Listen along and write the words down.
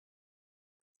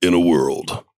In a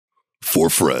world, 4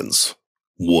 friends,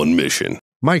 1 mission.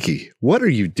 Mikey, what are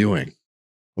you doing?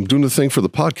 I'm doing the thing for the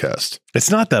podcast. It's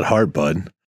not that hard,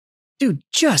 bud. Dude,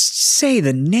 just say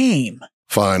the name.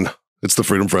 Fine. It's the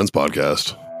Freedom Friends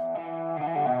podcast.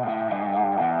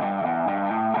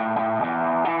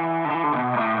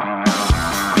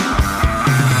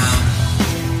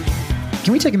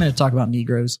 Can we take a minute to talk about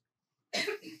Negroes?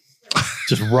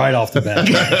 Just right off the bat.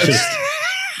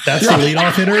 That's the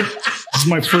leadoff hitter? This is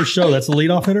my first show. That's the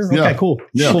leadoff hitter? Yeah. Okay, cool.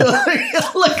 Yeah. Cool.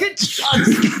 Look at John.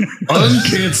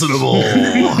 Uncancelable.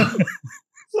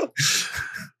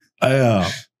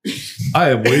 I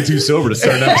am way too sober to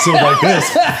start an episode like this.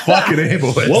 Fucking A,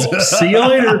 boys. Well, see you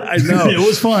later. I know. It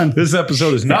was fun. This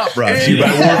episode is not brought to you by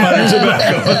Warfighter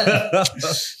Tobacco.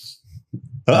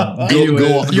 You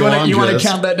want to Jess.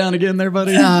 count that down again there,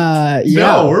 buddy?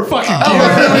 No, we're fucking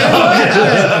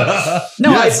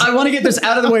No, I want to get this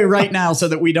out of the way right now so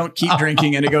that we don't keep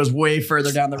drinking and it goes way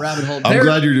further down the rabbit hole. I'm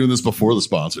glad you're doing this before the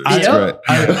sponsors. Yep.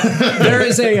 That's great. There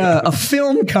is a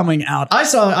film coming out.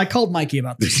 I called Mikey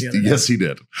about this the other day. Yes, he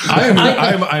did.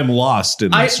 I'm lost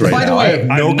in this right by the now. way, I have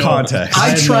no I know. context.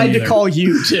 I didn't tried know to either. call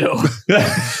you too.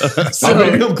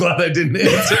 I'm glad I didn't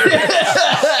answer.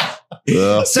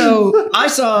 So I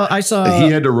saw.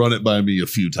 He had to run it by me a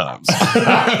few times.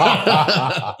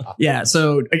 Yeah.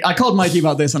 So I called Mikey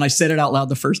about this and I said it out loud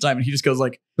the first time and he just goes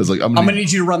like, It's like, I'm gonna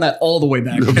need you to run that all the way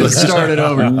back and start it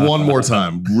over. One more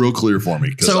time, real clear for me,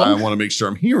 because So- I want to make sure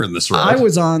I'm hearing this right. I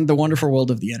was on the wonderful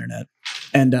world of the internet,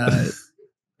 and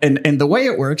and the way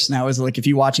it works now is like if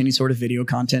you watch any sort of video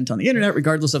content on the internet,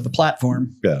 regardless of the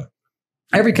platform, Yeah,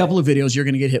 every couple of videos you're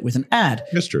going to get hit with an ad.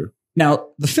 that's true. Now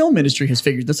the film industry has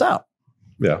figured this out,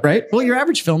 Yeah. right? Well, your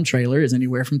average film trailer is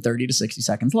anywhere from 30 to 60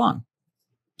 seconds long,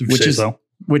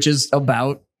 which is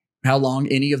about how long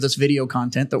any of this video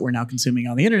content that we're now consuming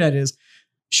on the internet is.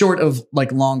 Short of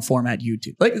like long format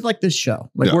YouTube, like this show,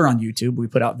 Yeah. we're on YouTube, we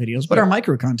put out videos, but our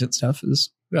micro content stuff is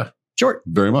short.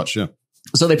 Very much, yeah.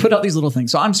 So they put out these little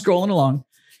things. So I'm scrolling along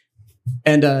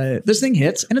and this thing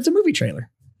hits and it's a movie trailer.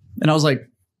 And I was like,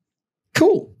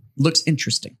 cool. Looks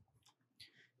interesting.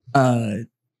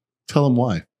 Tell him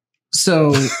why.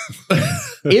 So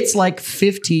it's like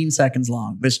 15 seconds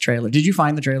long, this trailer. Did you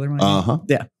find the trailer? Mike? Uh-huh.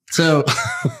 Yeah. So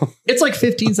it's like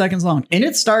 15 seconds long and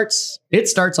it starts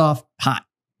off hot,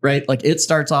 right? Like it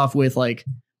starts off with like,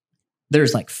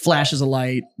 there's like flashes of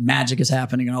light, magic is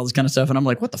happening and all this kind of stuff. And I'm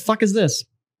like, what the fuck is this?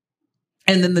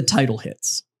 And then the title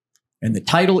hits. And the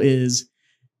title is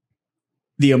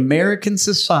The American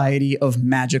Society of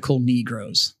Magical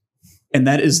Negroes. And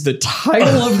that is the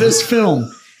title of this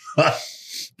film.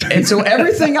 And so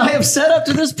everything I have said up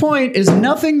to this point is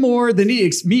nothing more than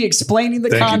me explaining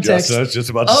the context I was just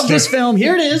about of this film.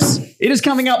 Here it is. It is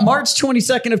coming out March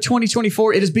 22nd of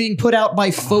 2024. It is being put out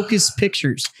by Focus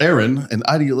Pictures. Aaron, an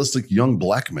idealistic young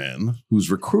black man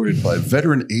who's recruited by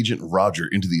veteran agent Roger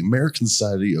into the American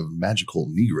Society of Magical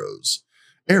Negroes.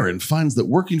 Aaron finds that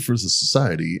working for the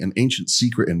society, an ancient,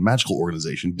 secret, and magical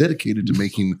organization dedicated to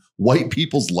making white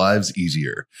people's lives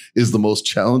easier, is the most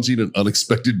challenging and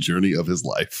unexpected journey of his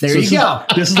life. There you go.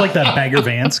 This is like that Bagger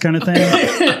Vance kind of thing.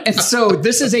 And so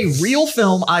this is a real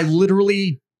film. I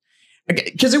literally,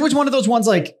 because it was one of those ones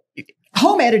like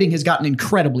home editing has gotten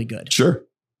incredibly good. Sure.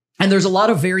 And there's a lot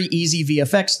of very easy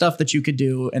VFX stuff that you could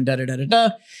do and da-da-da-da-da.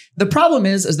 The problem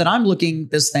is that I'm looking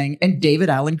this thing and David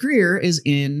Alan Grier is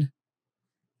in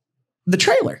the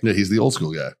trailer. Yeah, he's the old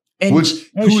school guy. And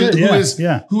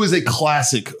Who is a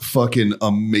classic fucking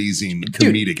amazing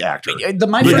comedic actor.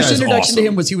 my The first guy's introduction to awesome.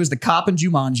 him was he was the cop in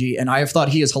Jumanji, and I have thought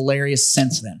he is hilarious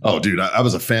since then. Oh, dude, I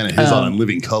was a fan of his on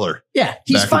Living Color. Yeah,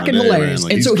 he's Back in the fucking day, hilarious. man.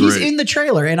 Like, and he's so he's great. in the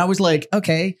trailer, and I was like,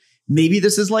 okay, maybe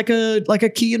this is like a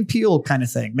Key and Peele kind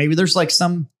of thing. Maybe there's like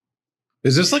some.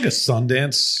 Is this like a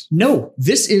Sundance? No,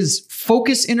 this is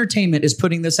Focus Entertainment is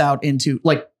putting this out into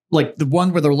like the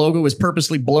one where their logo is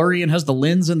purposely blurry and has the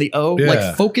lens and the O, Yeah.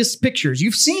 like Focus Pictures.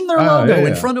 You've seen their Oh, logo yeah, in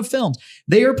yeah. front of films.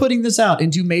 They are putting this out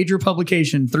into major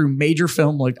publication through Major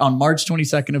Film like on March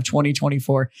 22nd of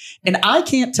 2024. And I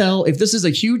can't tell if this is a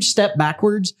huge step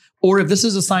backwards or if this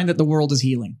is a sign that the world is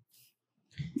healing.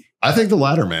 I think the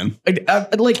latter, man. I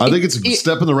think it's a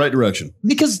step in the right direction.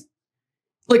 Because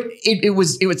like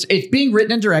it's being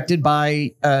written and directed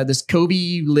by this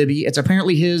Kobe Libby. It's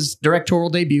apparently his directorial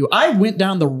debut. I went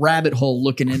down the rabbit hole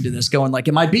looking into this, going like,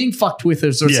 am I being fucked with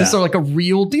this? Or is this like a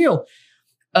real deal?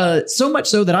 So much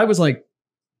so that I was like,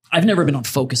 I've never been on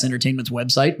Focus Entertainment's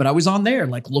website, but I was on there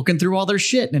like looking through all their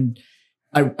shit. And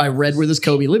I read where this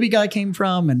Kobe Libby guy came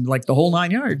from and like the whole 9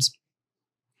 yards.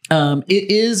 It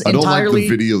is I don't entirely like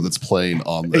the video that's playing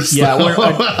on this. Yeah,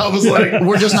 I was like,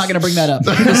 we're just not going to bring that up.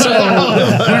 So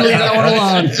we're gonna leave that that one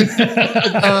along.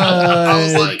 I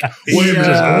was like, wait a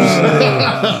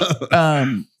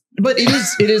minute. But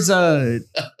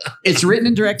it's written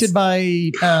and directed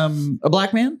by a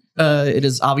black man. It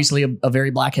is obviously a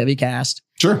very black heavy cast.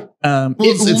 Sure.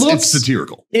 It's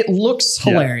satirical. It looks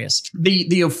hilarious.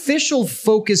 The official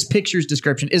Focus Pictures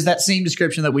description is that same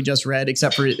description that we just read,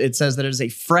 except for it says that it is a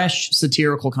fresh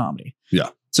satirical comedy. Yeah.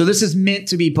 So this is meant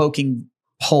to be poking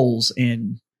holes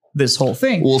in this whole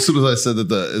thing. Well, as soon as I said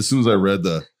that, as soon as I read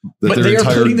that but their they are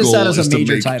entire putting this out goal as a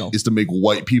major is title. is to make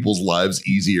white people's lives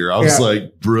easier. I was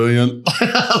like, brilliant.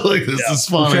 Like, this is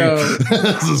funny. So,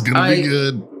 this is going to be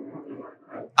good.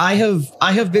 I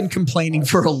have been complaining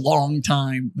for a long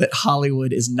time that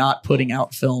Hollywood is not putting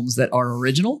out films that are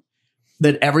original.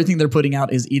 That everything they're putting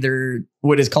out is either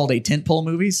what is called a tentpole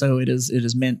movie, so it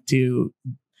is meant to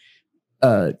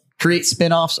create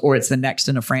spin-offs, or it's the next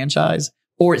in a franchise,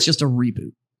 or it's just a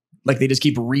reboot. Like they just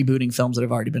keep rebooting films that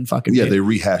have already been fucking made. They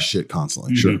rehash shit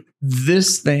constantly. Sure.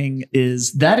 This thing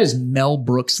is Mel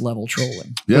Brooks level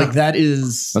trolling. Yeah. Like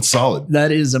that's solid.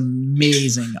 That is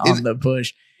amazing on the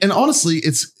push. And honestly,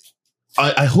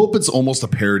 I hope it's almost a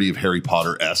parody of Harry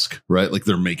Potter-esque, right? Like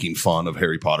they're making fun of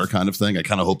Harry Potter kind of thing. I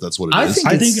kind of hope that's what it is.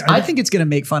 I think it's going to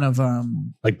make fun of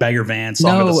like Bagger Vance,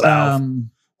 Song of the South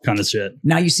kind of shit.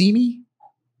 Now You See Me?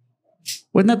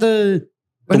 Wasn't that the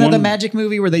magic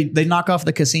movie where they knock off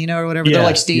the casino or whatever? They're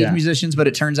like stage musicians, but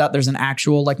it turns out there's an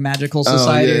actual like magical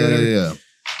society or whatever.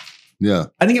 Yeah.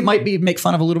 I think it might be make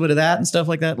fun of a little bit of that and stuff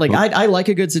like that. Like I like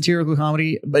a good satirical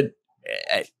comedy, but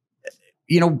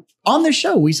on this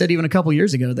show, we said even a couple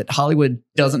years ago that Hollywood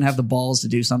doesn't have the balls to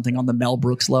do something on the Mel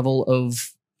Brooks level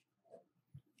of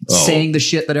saying the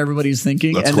shit that everybody's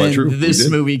thinking. That's and quite then true. This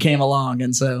movie came along,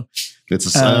 and so it's a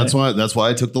sign. That's why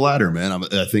I took the ladder, man.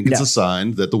 I think it's a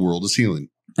sign that the world is healing.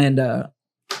 And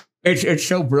it's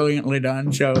so brilliantly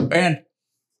done. So, and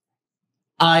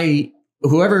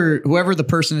whoever the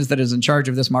person is that is in charge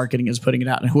of this marketing is putting it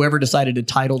out, and whoever decided to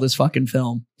title this fucking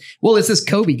film, well, it's this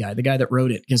Kobe guy, the guy that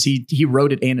wrote it, because he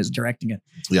wrote it and is directing it.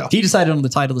 Yeah, he decided on the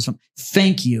title of this film.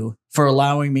 Thank you for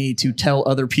allowing me to tell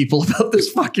other people about this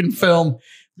fucking film,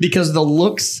 because the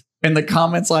looks and the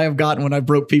comments I have gotten when I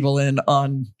broke people in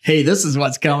on, hey, this is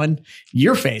what's coming,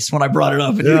 your face when I brought it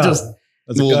up, and you just.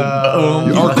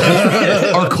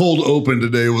 Our cold open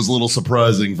today was a little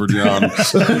surprising for John.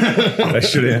 I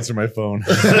should answer my phone.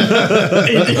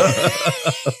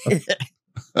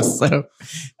 So,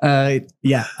 I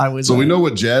was. So we know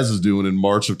what Jazz is doing in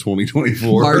March of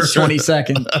 2024. March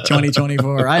 22nd,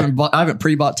 2024. I haven't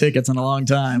pre-bought tickets in a long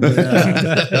time. But,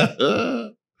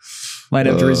 might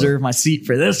have to reserve my seat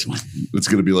for this one. It's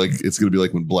gonna be like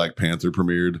when Black Panther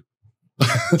premiered.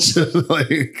 Just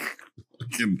like.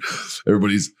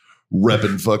 Everybody's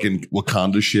repping fucking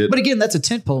Wakanda shit. But again, that's a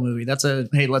tentpole movie. That's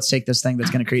hey, let's take this thing that's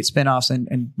going to create spinoffs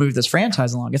and move this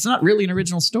franchise along. It's not really an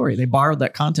original story. They borrowed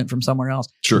that content from somewhere else.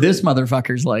 Sure. This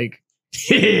motherfucker's like,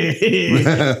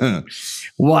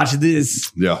 watch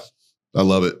this. Yeah, I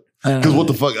love it. Because what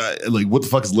the fuck? What the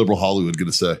fuck is liberal Hollywood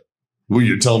going to say? Well,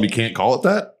 you're telling me can't call it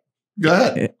that? Go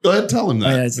ahead, tell him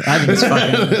that. I think it's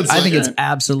fucking. I think it's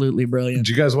absolutely brilliant.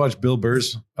 Did you guys watch Bill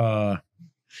Burr's?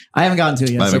 I haven't gotten to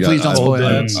it yet, so please don't spoil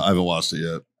it. I haven't watched it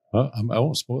yet. I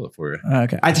won't spoil it for you.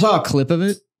 Okay, I saw a clip of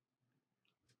it.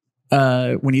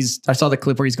 I saw the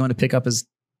clip where he's going to pick up his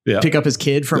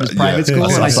kid from his private school,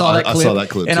 and I saw that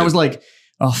clip, and I was like,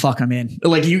 "Oh fuck, I'm in!"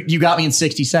 Like you got me in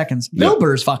 60 seconds. Bill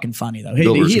Burr's fucking funny though.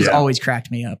 He has always cracked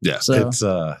me up. Yeah, so it's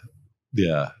I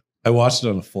watched it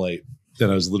on a flight, and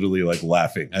I was literally like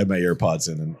laughing. I had my AirPods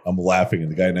in, and I'm laughing,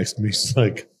 and the guy next to me is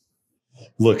like.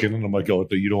 Looking, and I'm like, "Oh,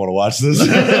 you don't want to watch this?" You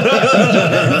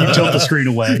tilt the screen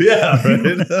away. Yeah,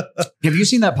 right. Have you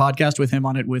seen that podcast with him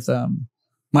on it with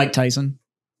Mike Tyson?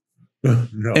 No.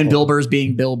 And Bill Burr's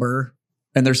being Bill Burr,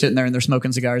 and they're sitting there and they're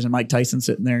smoking cigars, and Mike Tyson's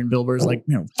sitting there, and Bill Burr's like,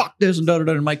 fuck this, and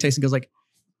da-da-da, and Mike Tyson goes like,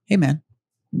 "Hey man,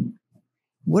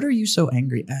 what are you so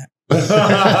angry at?"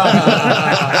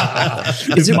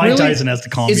 Mike Tyson has to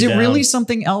calm me down. Is it really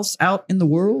something else out in the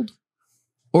world?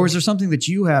 Or is there something that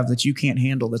you have that you can't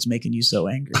handle that's making you so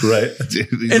angry? Right.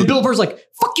 And Bill Burr's like,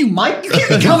 "Fuck you, Mike. You can't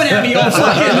be coming at me all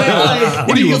fucking like,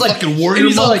 what are you, a fucking warrior?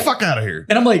 Like, fuck out of here."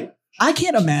 And I'm like, I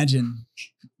can't imagine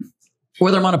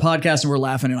whether I'm on a podcast and we're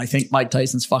laughing and I think Mike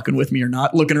Tyson's fucking with me or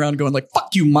not, looking around going like,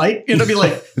 "Fuck you, Mike." And I'd be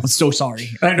like, "I'm so sorry."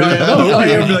 I know.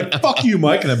 I'd be like, "Fuck you,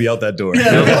 Mike," and I'd be out that door.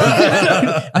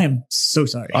 Yeah. I am so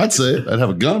sorry. I'd say it. I'd have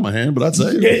a gun in my hand, but I'd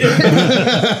say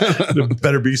it. There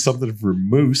better be something for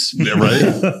Moose. Yeah, right?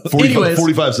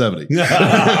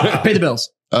 45.70. Pay the bills.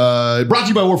 Brought to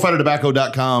you by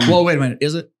warfightertobacco.com. Well, wait a minute.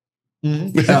 Is it?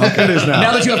 Okay. It is now.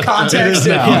 Now that you have context, It is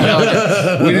now.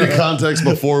 yeah, okay. We needed context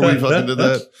before we fucking did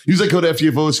that. Use that code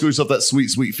FTFO, score yourself that sweet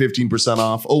 15%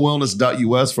 off.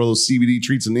 OWellness.us for all those CBD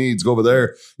treats and needs. Go over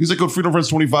there. Use that code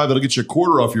FreedomFriends25. That'll get you a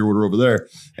quarter off your order over there.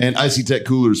 And Icy Tech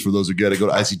coolers for those who get it. Go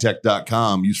to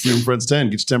icytech.com. Use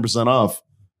FreedomFriends10. Get you 10% off.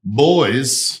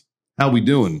 Boys, how we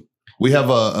doing? We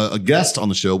have a guest on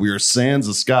the show. We are Sans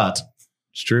a Scott,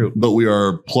 It's true. but we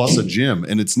are plus a gym.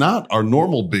 And it's not our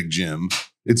normal big gym.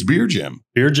 It's Beer Jim.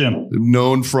 Beer Jim.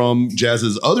 Known from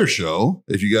Jazz's other show.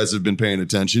 If you guys have been paying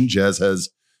attention, Jazz has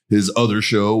his other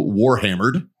show,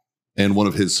 Warhammered, and one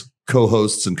of his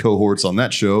co-hosts and cohorts on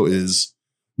that show is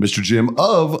Mr. Jim,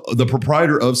 of the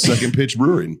proprietor of Second Pitch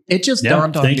Brewing. It just Yeah.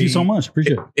 dawned on me. Thank you so much.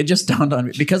 Appreciate it. It just dawned on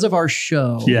me because of our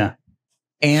show Yeah.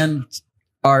 and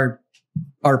our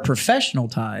professional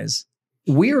ties.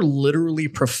 We're literally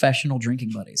professional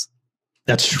drinking buddies.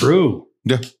 That's true.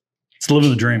 Yeah, It's living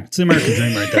the dream. It's the American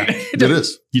dream right there. it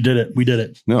is. You did it. We did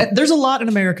it. No. There's a lot in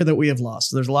America that we have lost.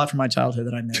 There's a lot from my childhood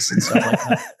that I miss and stuff like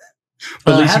that.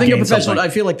 But at least you Having a gained professional, something. I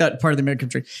feel like that part of the American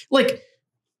dream. Like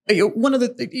one of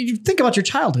the, you think about your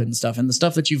childhood and stuff, and the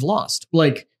stuff that you've lost.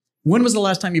 Like, when was the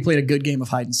last time you played a good game of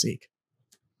hide and seek?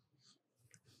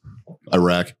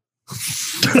 Iraq.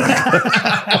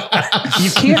 You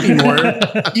can't anymore.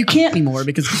 You can't anymore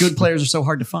because good players are so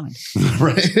hard to find.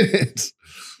 Right.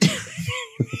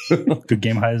 Good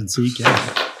game, hide and seek.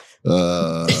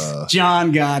 Yeah.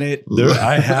 John got it.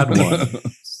 I had one.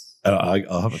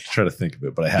 I'll have to try to think of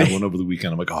it, but I had one over the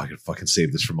weekend. I'm like, oh, I could fucking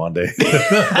save this for Monday.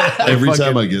 Every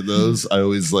time I get those, I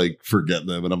always like forget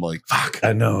them, and I'm like, fuck.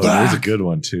 I know. That was a good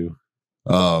one, too.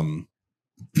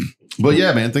 But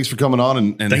yeah, man, thanks for coming on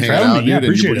and Thanks hanging for having out, me. Yeah, dude.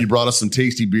 And appreciate you it. brought us some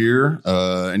tasty beer,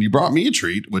 and you brought me a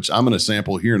treat, which I'm going to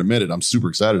sample here in a minute. I'm super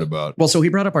excited about. Well, so he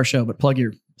brought up our show, but plug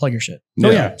your shit.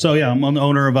 So yeah, I'm the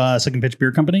owner of Second Pitch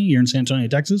Beer Company here in San Antonio,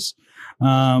 Texas.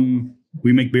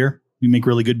 We make beer. We make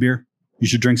really good beer. You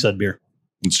should drink said beer.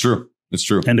 It's true. It's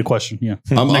true. End of question. Yeah.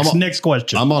 I'm Next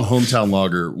question. on Hometown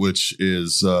Lager, which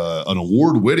is an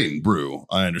award-winning brew.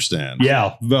 I understand.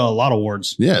 Yeah, a lot of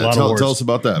awards. Yeah. a lot of Tell awards. us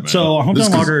about that, man. So our This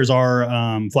Hometown is- Lager is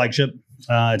our flagship.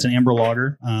 It's an amber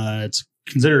lager. It's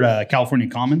considered a California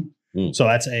common. Mm. So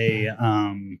that's a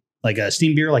like a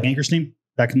steam beer, like Anchor Steam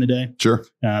back in the day. Sure.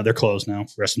 They're closed now.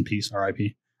 Rest in peace,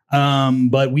 R.I.P.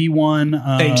 But we won.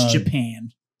 Thanks,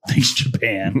 Japan. Thanks,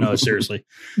 Japan. No, seriously.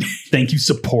 Thank you,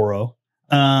 Sapporo.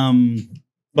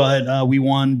 But we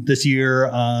won this year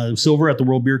silver at the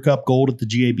World Beer Cup, gold at the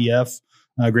GABF,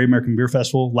 Great American Beer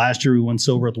Festival. Last year we won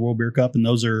silver at the World Beer Cup, and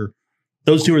those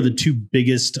two are the two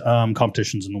biggest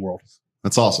competitions in the world.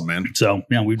 That's awesome, man. So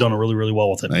yeah, we've done really, really well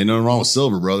with it. Ain't nothing wrong with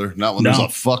silver, brother. Not when No. there's a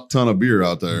fuck ton of beer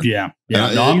out there. Yeah.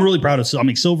 And No, I'm really proud of. I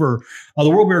mean, silver. The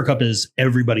World Beer Cup is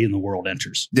everybody in the world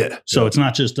enters. Yeah. So it's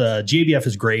not just GABF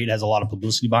is great, it has a lot of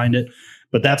publicity behind it,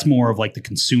 but that's more of like the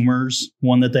consumers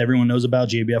one that everyone knows about.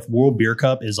 GABF World Beer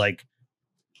Cup is like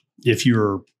this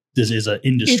is an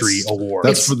industry It's- award.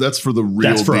 That's for the real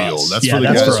That's for deal. us. That's Yeah, for the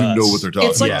that's guys for who us. know what they're talking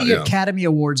It's like about. the Academy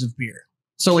Awards of beer.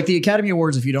 So like the Academy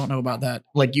Awards, if you don't know about that,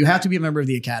 like you have to be a member of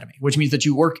the Academy, which means that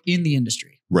you work in the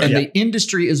industry. Right. And Yeah. the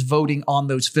industry is voting on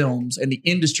those films, and the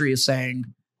industry is saying,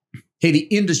 hey, the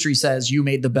industry says you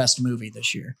made the best movie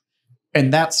this year.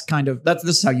 And this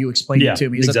is how you explained Yeah, it to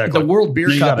me. Is that exactly. the World Beer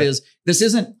No, you Cup got it. this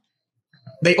isn't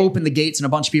they open the gates and a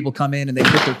bunch of people come in and they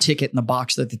put their ticket in the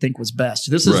box that they think was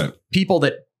best. This is Right. people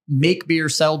that make beer,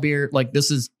 sell beer. Like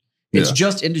it's Yeah.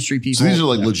 just industry people. So these are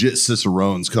like legit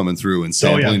cicerones coming through and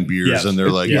sampling beers, Yeah. and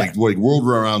they're like Yeah. like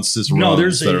world-renowned cicerones. no,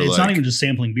 it's that are not even just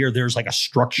sampling beer. There's like a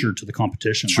structure to the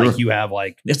competition. Sure. Like you have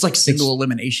like it's like single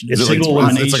elimination. it's Is it like single it's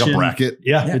like a elimination. bracket?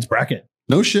 Yeah. It's bracket.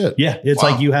 No shit. Yeah, it's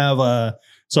Wow. like you have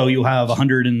so you have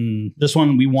 100 and this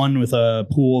one we won with a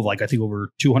pool of like I think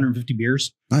over 250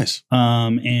 beers. Nice.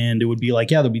 And it would be like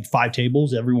there'll be 5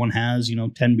 tables. Everyone has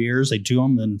 10 beers. They do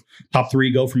them. Then top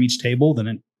 3 go from each table. Then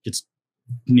it gets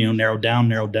narrowed down.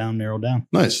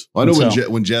 Nice. Well, I know So-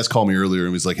 when Jazz called me earlier and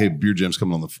he was like, "Hey, Beer Jam's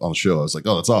coming on the show." I was like,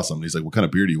 "Oh, that's awesome." And he's like, "What kind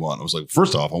of beer do you want?" I was like,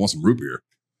 "First off, I want some root beer."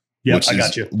 Yeah, which I is,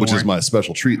 got you. Don't Which is worry. my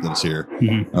special treat that's here,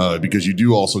 Mhm. because you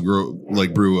do also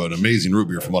brew an amazing root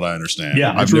beer, from what I understand.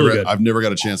 Yeah, I've it's never really good. I've never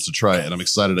got a chance to try it, and I'm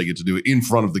excited I get to do it in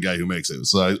front of the guy who makes it.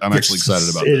 So I'm actually excited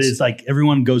about It this. is like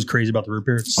everyone goes crazy about the root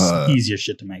beer. It's the easiest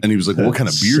shit to make. And he was like, well, "What kind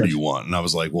of beer do Such- you want?" And I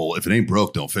was like, "Well, if it ain't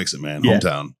broke, don't fix it, man. Yeah.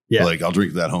 Hometown. Yeah. Like I'll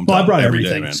drink that hometown Well, I brought every day,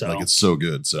 everything, man. so- Like it's so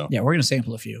good." So Yeah, we're gonna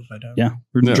sample a few, but Yeah,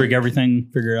 we're gonna Yeah. drink everything.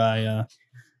 Figure I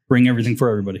bring everything for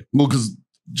everybody. well, because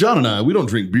John and I, we don't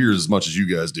drink beer as much as you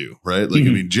guys do, right? Like, I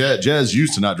Mhm. mean, Jazz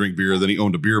used to not drink beer, then he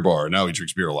owned a beer bar, and now he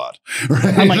drinks beer a lot. Right?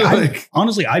 I'm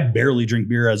honestly, I barely drink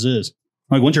beer as is.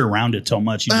 Like once you're around it so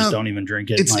much, you just Uh, don't even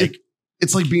drink it. it's Like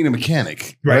it's like being a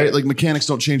mechanic, right? Right. Like mechanics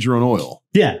don't change their own oil.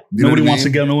 Yeah. You know Nobody what I wants to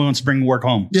mean? go. No one wants to bring work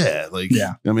home. Yeah, like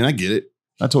Yeah. I mean, I get it.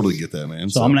 I totally get that, man.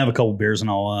 So I'm gonna have a couple beers and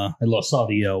I saw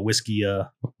the whiskey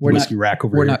whiskey rack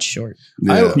over We're here. not short.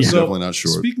 yeah, I- I'm so, definitely not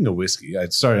short. Speaking of whiskey, I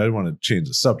didn't want to change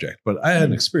the subject, but I had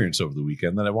an experience over the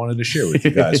weekend that I wanted to share with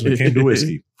you guys when it came to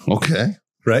whiskey. Okay,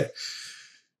 Right?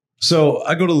 So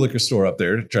I go to the liquor store up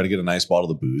there to try to get a nice bottle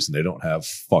of booze, and they don't have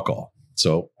fuck all.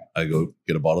 So I go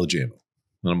get a bottle of JMO.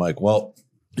 And I'm like, well,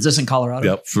 Is this in Colorado?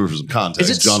 yep. for some context,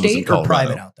 Is it John was in state or Colorado.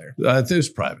 private out there? It was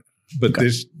private, but Okay.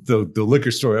 there's the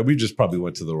liquor store. We just probably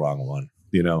went to the wrong one,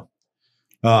 you know.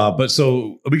 But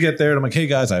so we get there, and I'm like, "Hey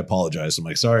guys, I apologize." I'm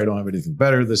like, "Sorry, I don't have anything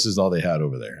better. This is all they had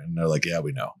over there." And they're like, "Yeah,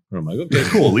 we know." And I'm like, "Okay,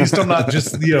 cool. At least I'm not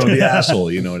just the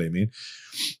asshole." You know what I mean?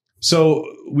 So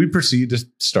we proceed to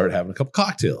start having a couple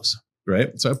cocktails,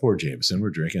 right? So I pour Jameson. We're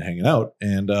drinking, hanging out,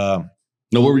 and No,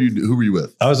 who were you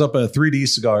with? I was up at 3D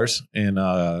Cigars in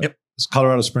Yep.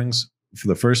 Colorado Springs for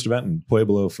the first event and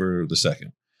Pueblo for the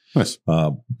second. Nice.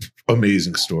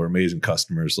 Amazing store, amazing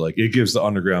customers. Like it gives the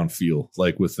underground feel,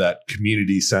 like with that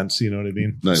community sense. You know what I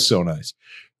mean? Nice. So nice,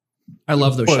 I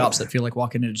love those But- shops that feel like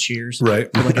walking into Cheers. right?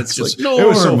 Like it's just like, It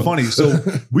was so Norm. funny. So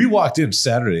we walked in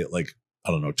Saturday at like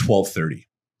I don't know 12:30,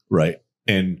 right?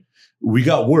 And we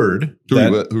got word Who were you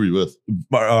that with? Who were you with?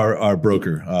 our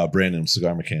broker, Brandon,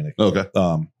 cigar mechanic. Okay,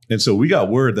 And so we got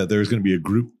word that there's going to be a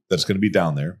group that's going to be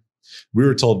down there. We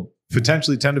were told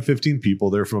potentially 10 to 15 people.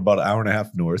 They're from about an hour and a half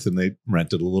north, and they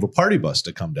rented a little party bus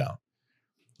to come down.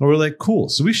 And we're like, cool.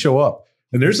 So we show up,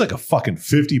 and there's like a fucking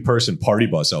 50-person party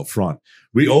bus out front.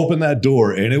 We open that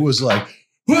door, and it was like,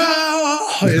 wow.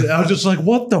 And I was just like,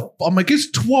 what the? I'm like, it's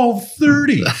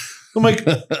 12:30. I'm like,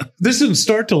 this didn't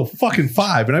start till fucking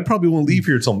 5, and I probably won't leave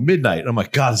here till midnight. I'm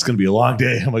like, God, it's going to be a long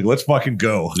day. I'm like, let's fucking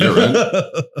go. Yeah,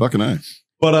 right. Fucking nice.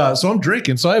 But so I'm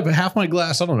drinking. So I have half my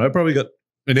glass. I don't know. I probably got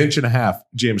an inch and a half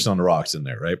Jameson on the rocks in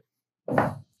there, right?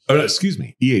 Oh, no, excuse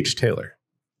me, E.H. Taylor.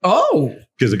 oh,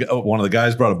 Because one of the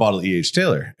guys brought a bottle of E.H.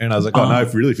 Taylor. And I was like, oh, now I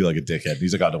Uh-huh. really feel like a dickhead. And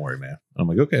he's like, oh, don't worry, man. I'm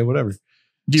like, okay, whatever. do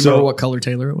you So- remember what color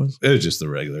Taylor it was? It was just the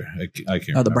regular. I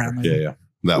can't Oh, the remember. brown Yeah, label. yeah.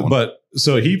 That one. But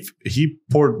so he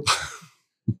poured...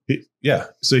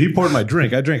 So he poured my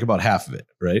drink. I drank about half of it,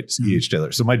 right? It's E.H.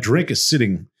 Taylor. So my drink is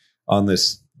sitting on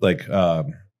this like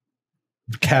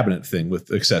cabinet thing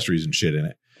with accessories and shit in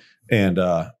it. And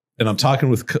I'm talking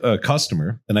with a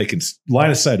customer, and I can line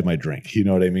of sight of my drink. You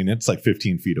know what I mean? It's like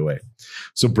 15 feet away.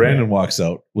 So Brandon walks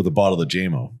out with a bottle of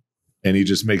JMO, and he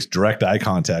just makes direct eye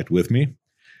contact with me.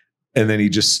 And then he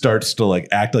just starts to like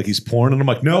act like he's pouring, and I'm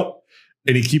like, no.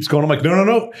 And he keeps going. I'm like,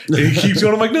 no. And he keeps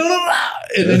going. I'm like, no.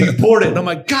 And then he poured it. And I'm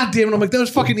like, God damn it. I'm like, that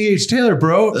was fucking E.H. Taylor,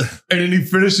 bro. And then he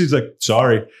finished. He's like,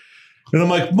 sorry. And I'm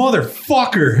like,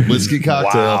 motherfucker. Whiskey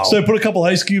cocktail. Wow. So I put a couple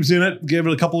ice cubes in it, gave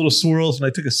it a couple little swirls, and I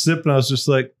took a sip, and I was just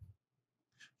like,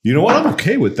 you know what? I'm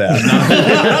okay with that.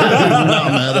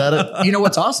 Not mad at it. You know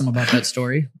what's awesome about that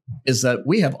story is that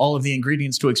we have all of the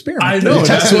ingredients to experiment. I know. To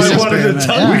That's test what this I wanted to experiment.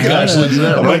 tell you. We can actually do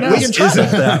that I'm right like, now. this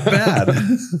isn't that bad.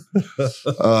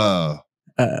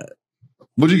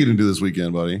 What'd you get into this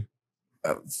weekend, buddy?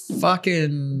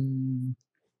 Fucking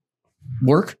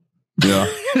work. Yeah.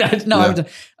 No, Yeah.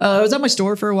 I was at my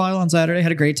store for a while on Saturday.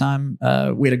 Had a great time.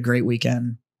 We had a great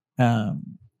weekend.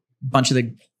 Bunch of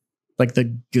the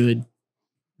good.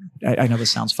 I know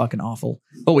this sounds fucking awful,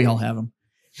 but we all have them.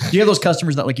 You have those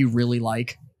customers that like you really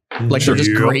like. Like Sure. they're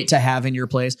just Yeah. great to have in your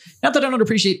place. Not that I don't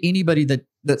appreciate anybody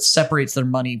that separates their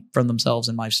money from themselves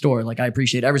in my store. Like I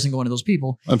appreciate every single one of those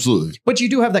people. Absolutely. But you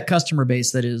do have that customer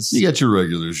base that is You got your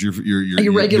regulars, your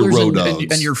regulars road and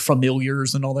dogs. your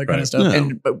familiars and all that kind Right. of stuff. Yeah.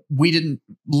 And but we didn't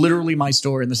literally my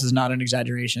store, and this is not an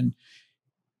exaggeration.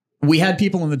 We had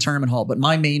people in the tournament hall, but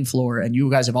my main floor, and you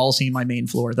guys have all seen my main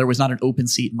floor, there was not an open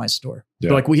seat in my store.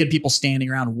 Yeah. Like we had people standing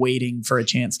around waiting for a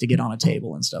chance to get on a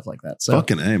table and stuff like that. So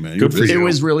Fucking A, man. Good You're for busy. it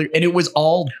was really, and it was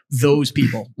all those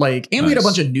people. Like, and we had a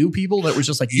Nice. bunch of new people that was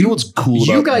just like, You know what's cool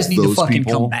you about guys need to those fucking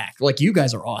people? come back. Like, you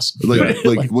guys are awesome.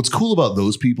 Like what's cool about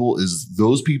those people is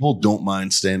those people don't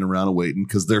mind standing around and waiting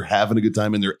because they're having a good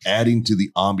time and they're adding to the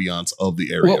ambiance of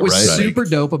the area. What was right? super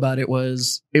dope about it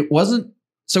was it wasn't.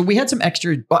 So we had some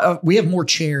extra. We have more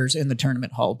chairs in the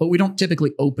tournament hall, but we don't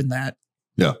typically open that.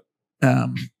 Yeah.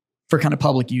 For kind of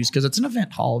public use because it's an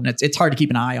event hall and it's hard to keep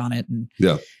an eye on it. And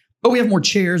Yeah. But we have more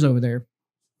chairs over there,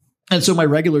 and so my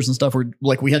regulars and stuff were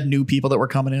like we had new people that were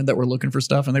coming in that were looking for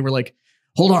stuff, and they were like,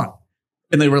 "Hold on."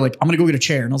 And they were like, I'm going to go get a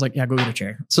chair. And I was like, yeah, go get a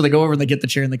chair. So they go over and they get the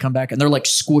chair and they come back and they're like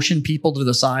squishing people to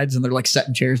the sides and they're like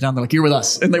setting chairs down. They're like, you're with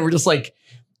us. And they were just like,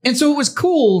 and so it was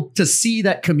cool to see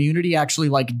that community actually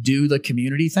like do the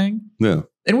community thing. Yeah.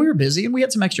 And we were busy and we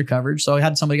had some extra coverage. So I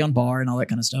had somebody on bar and all that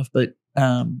kind of stuff. But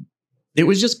it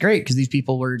was just great because these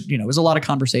people were, it was a lot of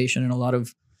conversation and a lot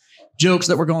of jokes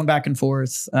that were going back and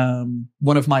forth.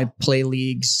 One of my play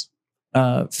leagues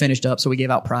finished up, so we gave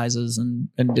out prizes and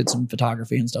did some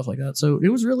photography and stuff like that. So it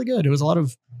was really good. It was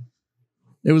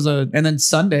and then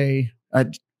Sunday,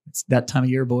 it's that time of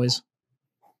year, boys.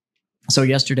 So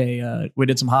yesterday we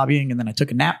did some hobbying and then I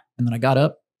took a nap and then I got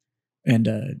up and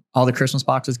all the Christmas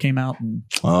boxes came out and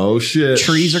oh shit,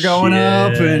 trees are going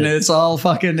up and it's all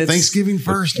fucking Thanksgiving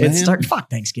first, man. Fuck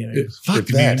Thanksgiving. Fuck if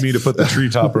you that. need me to put the tree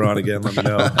topper on again, let me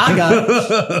know.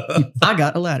 I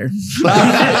got a ladder.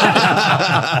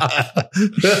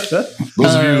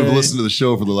 Those of you who have listened to the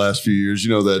show for the last few years, you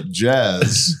know that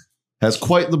Jazz has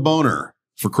quite the boner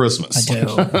for Christmas. I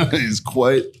do. He's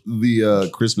quite the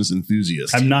Christmas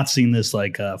enthusiast. I've not seen this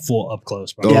like full up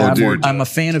close. But Oh, Yeah, dude. I'm a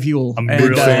fan of Yule. I'm And, Big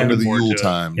really fan looking of the forward Yule to it.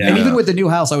 time. Yeah. And even with the new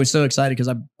house, I was so excited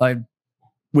because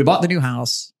we bought the new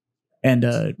house and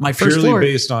my first Purely floor.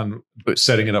 based on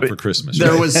setting it up for Christmas. There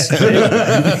right? was.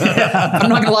 I'm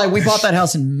not gonna lie. We bought that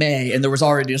house in May, and there was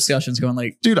already discussions going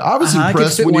like, Dude, I was I could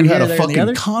impressed fit when one you had here, a there, and the fucking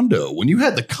other. condo. When you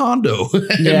had the condo, and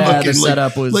yeah, fucking, the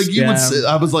setup was like you yeah. would say,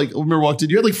 I was like, I remember walked in,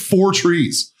 you had like 4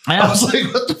 trees. I I was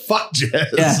like, what the fuck, Jazz?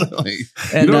 Yeah. Like,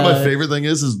 And, you know what my favorite thing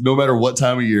is no matter what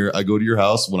time of year I go to your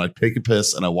house, when I take a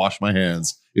piss and I wash my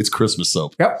hands, it's Christmas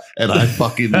soap. Yep. And I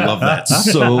fucking love that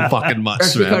so fucking much,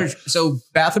 That's man. because so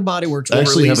Bath and Body Works I will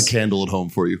actually have a release candle at home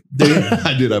for you. Dude.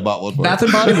 I did. I bought one for Bath you.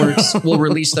 and Body Works will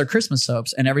release their Christmas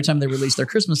soaps, and every time they release their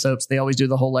Christmas soaps, they always do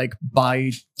the whole like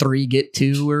buy 3 get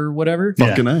 2 or whatever.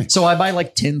 Fucking A. So I buy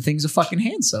like 10 things of fucking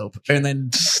hand soap, and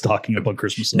then stocking up on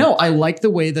Christmas. no, I like the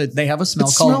way that they have a smell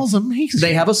It called. smells amazing.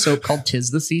 They have a soap called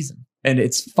Tis the Season, and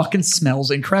it's fucking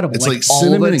smells incredible. It's like all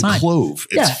cinnamon the and time. clove.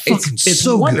 It's Yeah, fucking it's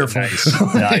so wonderful.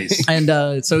 good. Nice.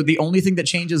 And so the only thing that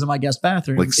changes in my guest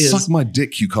bathroom Like is suck my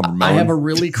dick, cucumber I melon. have a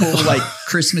really cool like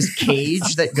Christmas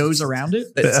cage that goes around it.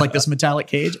 It's like this metallic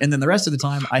cage, and then the rest of the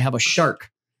time I have a shark.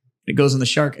 It goes in the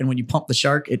shark, and when you pump the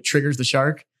shark, it triggers the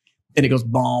shark, and it goes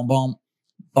bomb bomb.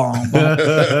 Bomb, bomb.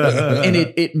 And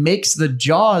it makes the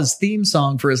Jaws theme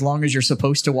song for as long as you're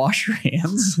supposed to wash your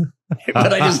hands.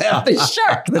 But I just have this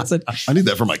shark. That's it. I need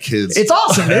that for my kids. It's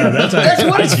awesome, dude. Yeah, that's that's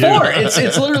what it's actually for. cute.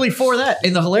 It's literally for that.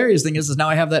 And the hilarious thing is now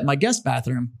I have that in my guest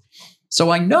bathroom. So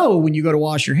I know when you go to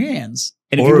wash your hands.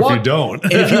 And or if walk, you don't.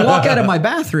 and if you walk out of my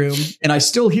bathroom and I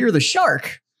still hear the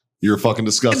shark, You're a fucking and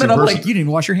disgusting then I'm person. like, you didn't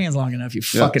even wash your hands long enough, you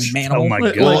Yeah. fucking manimal. Oh my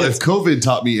God. Well, Like, if COVID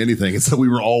taught me anything, it's that we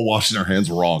were all washing our hands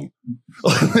wrong.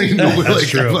 Like, That's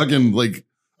true. Fucking like,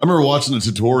 I remember watching a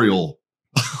tutorial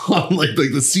on like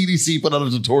the CDC put out a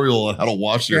tutorial on how to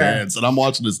wash your Yeah. hands, and I'm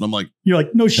watching this and I'm like, You're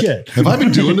like, no shit. have I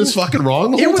been doing this fucking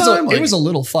wrong the it whole was time? it was a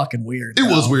little fucking weird. It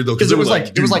was weird though because it was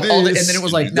like do all the, and this, then it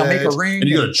was do like now make a that, ring and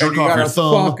you gotta jerk you off your gotta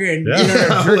thumb. fucking, Yeah. you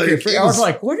gotta jerk your Like, thumb. it I was was-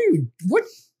 like, what?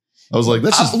 I was like,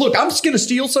 that's just Look, I'm just gonna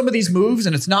steal some of these moves,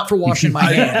 and it's not for washing my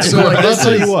hands. So So like, I'll this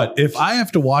tell is- you what, if I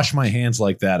have to wash my hands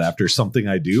like that after something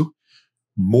I do,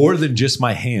 more than just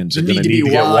my hands are going to need to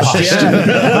get washed.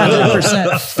 Yeah,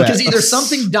 100%. Because either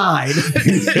something died,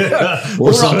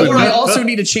 or something, or I also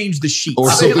need to change the sheets, or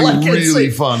something Like, it's really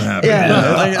like- fun happened.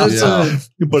 Yeah, like, it's,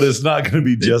 But it's not going to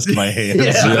be just my hands.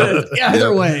 yeah.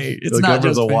 Either way, it's Like not I'm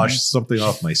going just to wash fingers. something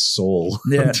off my soul.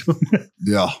 Yeah,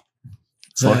 Yeah.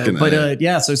 Fucking but A.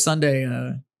 yeah. So Sunday,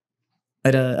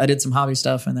 I did some hobby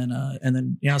stuff, and then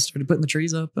I started putting the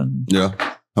trees up and Yeah.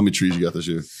 How many trees you got this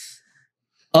year?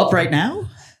 up right now.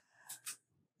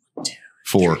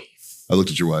 4. I looked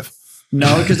at your wife.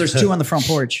 No, because there's 2 on the front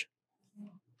porch.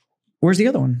 Where's the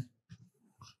other one?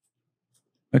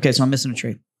 Okay, so I'm missing a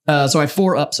tree. So I have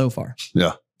 4 up so far.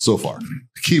 Yeah. So far.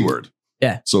 Keyword.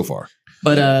 Yeah. So far.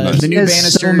 But Nice. the He new has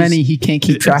banisters, so many he can't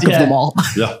keep track of Yeah. them all.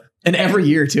 Yeah. and every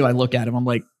year too, I look at them. I'm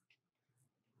like,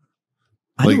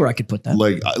 I know Like- where I could put that.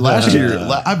 Like last year,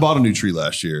 I bought a new tree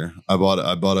last year. I bought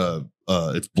a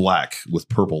it's black with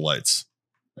purple lights,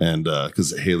 and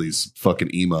because Haley's fucking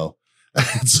emo,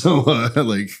 and so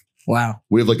like Wow.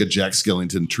 we have like a Jack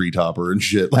Skellington tree topper and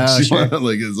shit. Like, Oh, sure.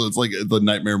 like it's like the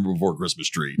Nightmare Before Christmas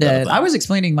tree. type Yeah, of thing. I was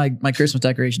explaining my Christmas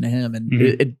decoration to him, and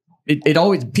Mhm. it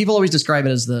always people always describe it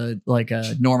as the like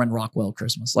Norman Rockwell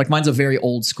Christmas. Like mine's a very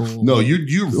old school. No,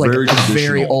 you're like very a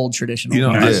very traditional. old traditional. You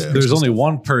know, Christmas. Yeah. there's only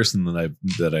one person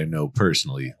that I know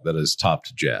personally that has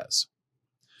topped Jazz,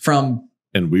 From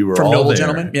and we were From all Noble there.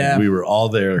 Gentlemen? Yeah. We were all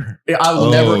there. I will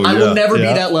Oh, never I will yeah, never be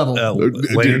yeah. that level.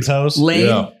 Lane's house. Lane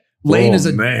Yeah. Lane Oh, is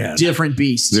a man. different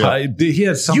beast. Yeah. He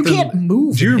had You something. can't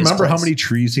move. Do you in his remember how place. many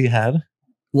trees he had?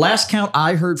 last count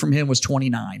I heard from him was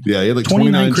 29. Yeah, he had like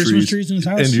 29 29 Christmas trees. trees in his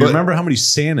house. And do you But- remember how many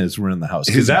Santas were in the house?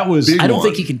 His Because that was big I don't one.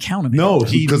 think he can count them. no,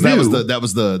 he Because that was knew.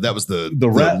 the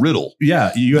rat- riddle.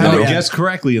 Yeah, you had Oh, to yeah. guess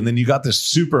correctly, and then you got this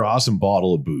super awesome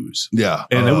bottle of booze. Yeah,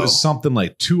 And it Oh. was something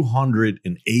like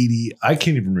 280. I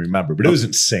can't even remember, but it was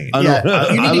insane. I Yeah, know.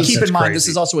 you I need was- to keep that's in mind crazy. this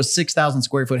is also a 6,000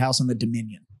 square foot house in the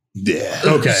Dominion. Yeah.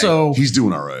 Okay. So, He's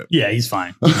doing all right. Yeah, he's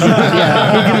fine. He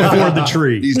can afford the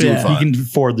tree. He's doing Yeah. fine. He can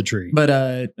afford the tree. but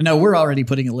no, we're already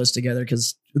putting a list together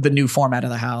because the new format of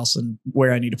the house and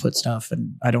where I need to put stuff,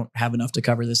 and I don't have enough to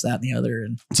cover this, that, and the other.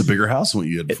 And It's a bigger house than what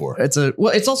you had before. it's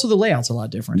also the layout's a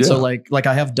lot different. Yeah. So like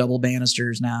I have double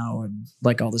banisters now and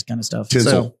like all this kind of stuff.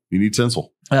 Tinsel. You need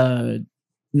tinsel. So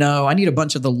no, I need a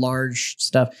bunch of the large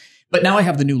stuff. But now I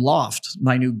have the new loft,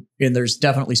 and there's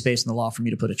definitely space in the loft for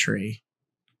me to put a tree.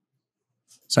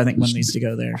 So I think one needs to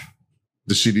go there.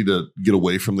 Does she need to get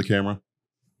away from the camera?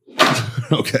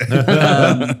 Okay.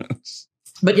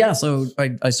 But yeah, so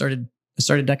I started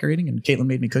decorating, and Caitlin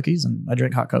made me cookies, and I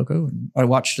drank hot cocoa, and I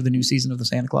watched the new season of the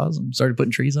Santa Claus and started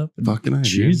putting trees up. And Fucking idea.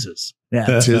 Jesus. yeah,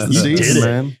 Tis the You did season, it.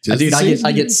 man. Tis dude, the I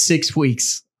season. get 6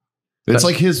 weeks. It's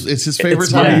like it's his favorite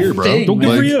It's time my of year, bro. thing, Good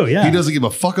man. for you. Yeah. He doesn't give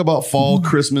a fuck about fall,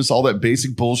 Christmas, all that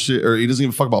basic bullshit, or he doesn't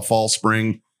give a fuck about fall,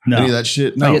 spring, any of No. that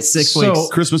shit. I No, get 6 So- weeks.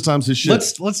 Christmas time's his shit.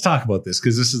 Let's talk about this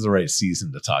because this is the right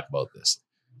season to talk about this.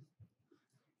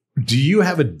 Do you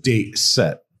have a date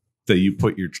set that you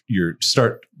put your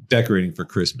start decorating for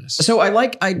Christmas? So I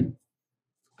like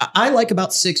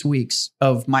about 6 weeks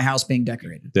of my house being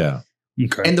decorated. Yeah.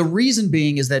 Okay. And the reason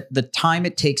being is that the time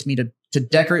it takes me to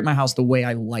decorate my house the way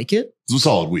I like it, It's a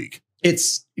solid week.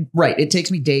 it's right. It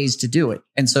takes me days to do it.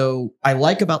 And so I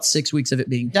like about 6 weeks of it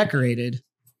being decorated.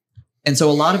 And so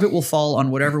a lot of it will fall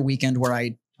on whatever weekend where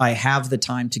I have the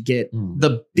time to get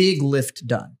the big lift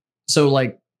done. So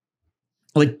like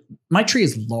my tree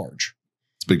is large,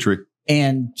 It's a big tree.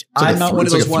 and It's like I'm not one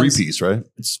of those a ones. 3-piece, right?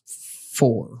 It's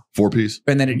 4. 4-piece.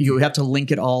 And then you have to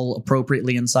link it all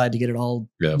appropriately inside to get it all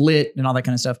Yeah. lit and all that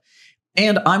kind of stuff.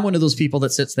 And I'm one of those people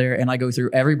that sits there and I go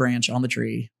through every branch on the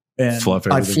tree and Fluff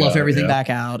I everything fluff out, everything yeah. back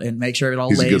out and make sure it all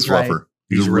He's a good lays right. fluffer.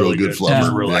 He's a really good fluffer. He's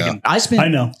really- Yeah. I spent I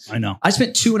know. I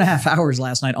spent 2.5 hours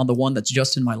last night on the one that's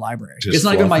just in my library. Just It's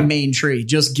not even my fluffing. main tree,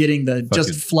 just getting Fucking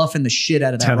just fluffing the shit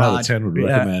out of that 10 rod. out of 10 would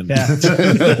Yeah, recommend.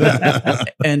 yeah.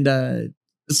 And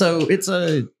so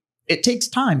it takes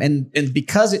time, and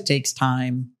because it takes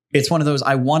time, it's one of those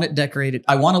I want it decorated.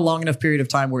 I want a long enough period of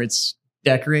time where it's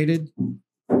decorated,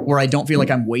 where I don't feel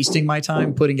like I'm wasting my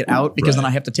time putting it out because then I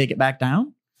have to take it back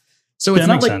down. So it's That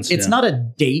not makes like sense, it's yeah. not a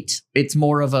date. It's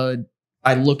more of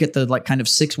I look at the like kind of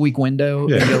 6 week window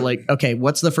Yeah. and go like, okay,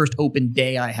 what's the first open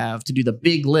day I have to do the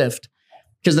big lift?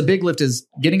 Because the big lift is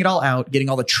getting it all out, getting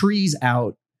all the trees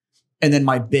out, and then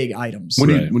my big items. When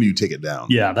Right. do you take it down?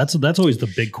 Yeah, that's always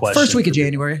the big question. First week of for people.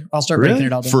 January, I'll start Really? breaking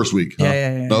it all down. First week. Yeah, huh?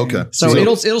 yeah. Okay. So So-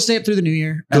 it'll stay up through the new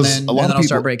year, and Because then, a lot and then of I'll people,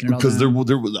 start breaking it all because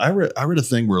down. I read a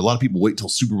thing where a lot of people wait till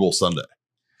Super Bowl Sunday,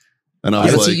 and I Yeah,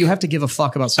 was but like, see, you have to give a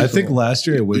fuck about Super I think Bowl. last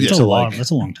year it waited That's to a long. like That's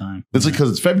a long time. it's like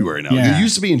because it's February now. Yeah. It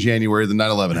used to be in January. Then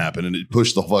 9/11 happened, and it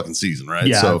pushed the fucking season, right?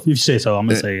 Yeah, So if you say so, I'm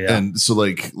gonna say yeah. and so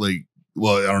like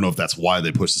well, I don't know if that's why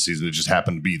they pushed the season. It just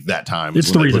happened to be that time. It's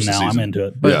is the when they reason pushed now. I'm season. into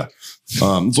it. Yeah,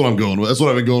 that's what I'm going with. That's what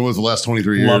I've been going with the last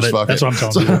 23 years. Love it. Fuck That's what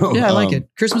I'm telling So, Yeah, I like um, it.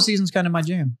 Christmas season's kind of my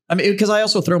jam. I mean, because I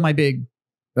also throw my big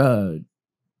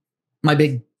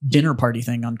dinner party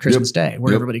thing on Christmas Day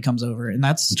where Yep. everybody comes over, and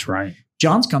That's right.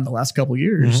 John's come the last couple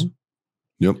years.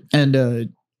 Yep. And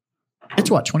it's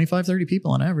what 25, 30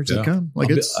 people on average Yeah. that come. Like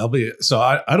I'll be so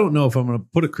I don't know if I'm going to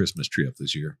put a Christmas tree up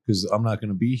this year because I'm not going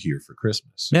to be here for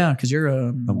Christmas. yeah, because you're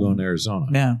I'm going to Arizona.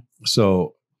 Yeah,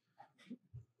 So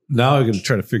now I'm going to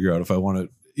try to figure out if I want to,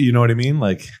 you know what I mean?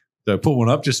 Like, do I put one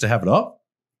up just to have it up?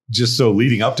 Just so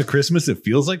leading up to Christmas, it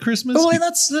feels like Christmas? well, and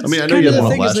that's I mean, I know kind you of had the one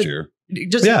up thing is last that year,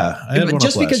 just yeah. I had one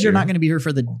just up because last you're year. not going to be here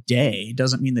for the day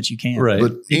doesn't mean that you can't. Right.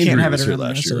 but You Andrew can't have it was here around the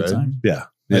last rest year, of the right? time. Yeah.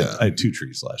 Yeah. I had 2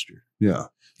 trees last year. Yeah.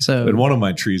 So And one of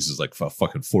my trees is like a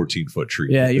fucking 14-foot tree.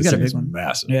 Yeah, you This got a thing big is one.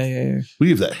 massive. yeah. We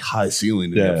have that high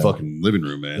ceiling in Yeah. that fucking living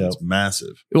room, man. Yeah. It's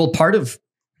massive. Well, part of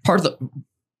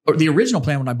the original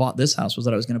plan when I bought this house was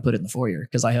that I was going to put it in the foyer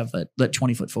because I have that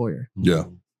 20-foot foyer. Yeah.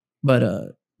 But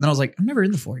then I was like, I'm never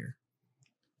in the foyer,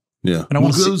 Yeah. and I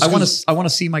want to. Well, I want to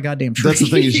see my goddamn tree. That's the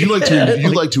thing is you like to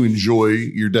Like, like to enjoy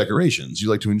your decorations. You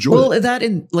like to enjoy well, it. that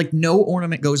and like no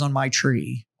ornament goes on my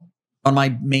tree, on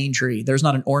my main tree. There's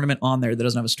not an ornament on there that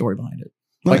doesn't have a story behind it.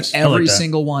 Nice. Like every that.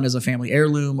 single one is a family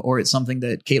heirloom, or it's something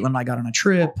that Caitlin and I got on a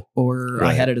trip, or I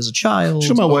Right. had it as a child.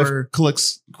 Sure, my wife or-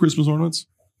 collects Christmas ornaments.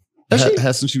 Does she?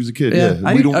 Has since she was a kid. Yeah.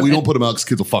 Yeah, we don't put them out because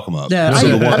kids will fuck them up. Yeah,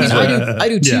 So the I ones mean, that- I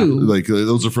do too. like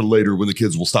those are for later when the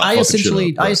kids will stop. I fucking shit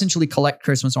essentially up. I Right. essentially collect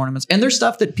Christmas ornaments, and there's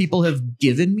stuff that people have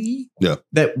given me Yeah.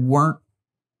 that weren't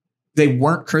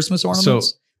Christmas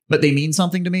ornaments, but they mean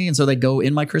something to me, and so they go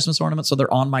in my Christmas ornament, so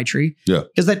they're on my tree. Yeah.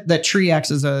 Because that tree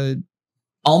acts as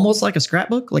almost like a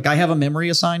scrapbook. Like I have a memory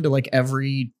assigned to like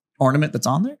every ornament that's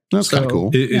on there. That's kind So- of cool.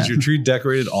 Is your tree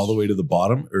decorated all the way to the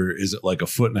bottom, or is it like a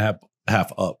foot and a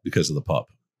half up because of the pup?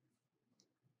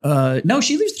 No,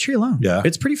 she leaves the tree alone. Yeah.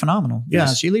 It's pretty phenomenal. Yeah,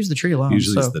 Yes. she leaves the tree alone.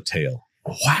 Usually so, it's the tail.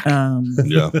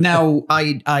 Yeah. now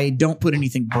I don't put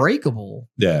anything breakable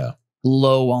Yeah.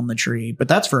 low on the tree, but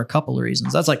that's for a couple of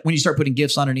reasons. That's like when you start putting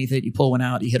gifts underneath it, you pull one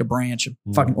out, you hit a branch, a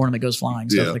fucking ornament goes flying,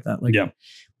 stuff Yeah. like that. Like Yeah.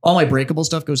 all my breakable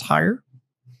stuff goes higher.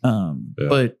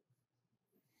 But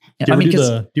Do you, I mean, 'cause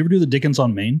do you ever do the Dickens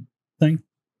on Main thing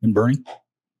in Bernie?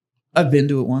 I've been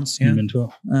to it once. Yeah. You've been to it?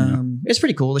 It's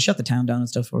pretty cool. They shut the town down and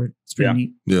stuff for it. It's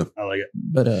pretty Yeah. neat. I like it.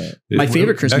 But my Next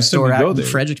favorite Christmas time you store go out in there,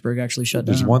 Fredericksburg actually shut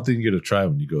There's down. one thing you got to try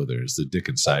when you go there is the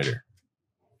Dickens cider.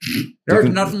 There's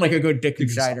nothing like a good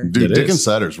Dickens cider. Dude, It Dickens is.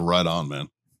 cider's right on, man.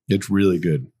 It's really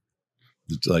good.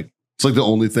 It's like It's like the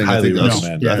only thing I Highly think that's,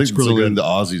 recommend. I Yeah, think it's it's really the only good. thing the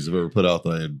Aussies have ever put out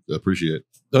that I appreciate.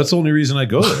 that's the only reason I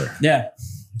go there, Yeah.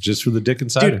 just for the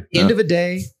Dickens Dude, cider. end of a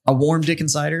day, a warm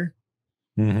Dickens cider.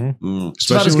 Mm-hmm. Mm. It's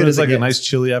about Especially as when good it's as it like a gets. nice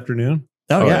chilly afternoon.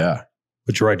 Oh, yeah.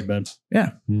 Put you right to bed.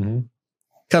 Mm-hmm.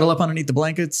 Cuddle up underneath the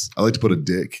blankets. I like to put a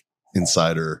dick in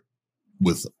cider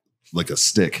with like a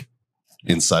stick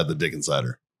inside the Dickens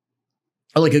cider.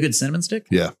 Oh, like a good cinnamon stick?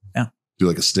 Do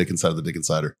like a stick inside of the Dickens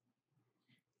cider.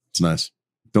 It's nice.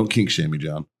 Don't kink shame me,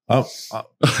 John. I'm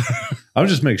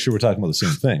just making sure we're talking about the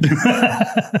same thing.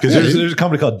 Because Yeah. there's a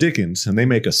company called Dickens and they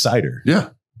make a cider.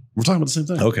 Yeah. We're talking about the same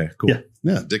thing. Okay, cool. Yeah.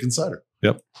 Yeah, Dickens cider.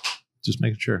 Just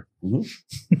making sure.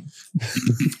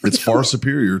 It's far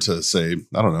superior to, say,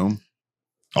 I don't know,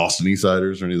 Austin E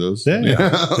ciders or any of those.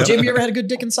 Yeah. Jim, you ever had a good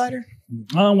Dickens cider?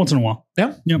 Once in a while.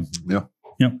 Yeah? Yep. Yeah.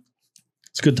 Yep.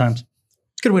 It's good times.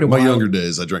 It's a good way to My wild. younger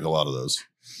days, I drank a lot of those.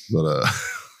 But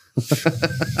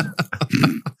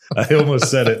I almost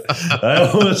said it.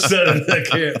 I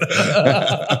can't.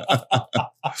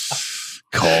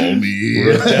 call me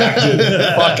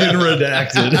Redacted. Fucking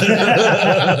redacted.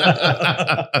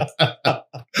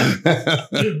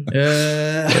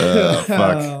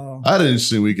 Fuck. I had an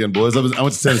interesting weekend, boys. I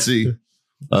went to Tennessee,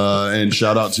 and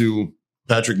shout out to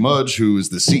Patrick Mudge, who is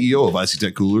the CEO of Icy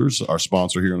Tech Coolers, our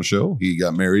sponsor here on the show. He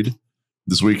got married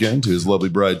this weekend to his lovely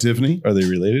bride Tiffany. Are they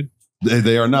related?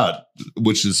 They are not,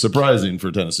 which is surprising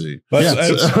for Tennessee. Way to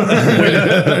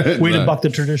buck the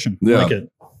tradition. Yeah. Like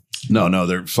it. No,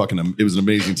 they're fucking. It was an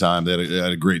amazing time. They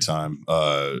had a great time.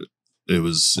 It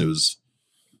was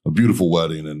a beautiful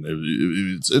wedding, and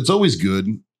it's always good.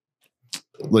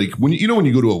 Like when you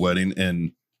go to a wedding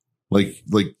and like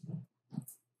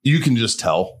you can just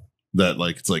tell that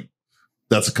like it's like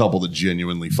that's a couple that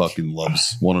genuinely fucking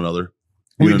loves one another.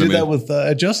 You We know did what I that mean? with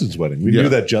at Justin's wedding. We Yeah. knew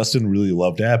that Justin really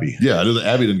loved Abby. Yeah, I know that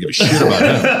Abby didn't give a shit about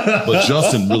him, but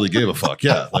Justin really gave a fuck.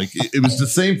 Yeah, like it was the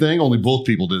same thing, only both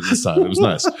people did it this time. It was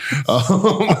nice.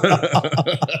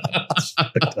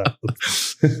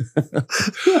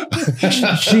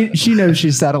 She knows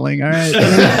she's settling. All right.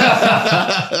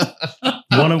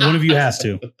 One of you has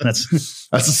to. That's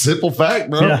That's a simple fact,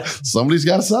 bro. Yeah. Somebody's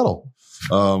got to settle.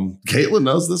 Caitlin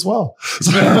knows this well.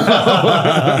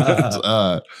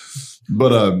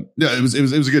 Yeah, it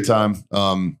was a good time.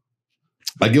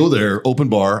 I go there, open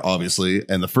bar, obviously,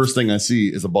 and the first thing I see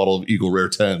is a bottle of Eagle Rare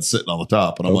 10 sitting on the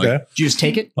top, and I'm like, Did you just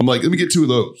take it? let me get two of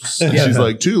those. And she's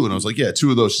like, two, and I was like, yeah, two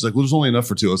of those. She's like, well, there's only enough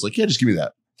for two. I was like, yeah, just give me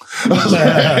that. I was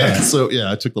like, so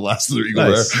yeah, I took the last of their Eagle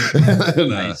Nice.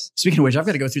 Rare. And, Speaking of which, I've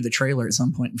got to go through the trailer at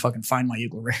some point and fucking find my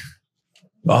Eagle Rare.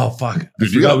 Oh fuck! I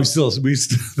Dude, you forgot got- we still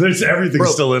there's everything Bro,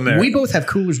 still in there. We both have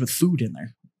coolers with food in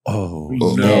there. oh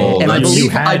Oh, no! And I You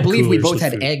believe had we coolers both with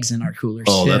had food. eggs in our coolers.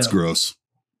 oh, that's too. gross.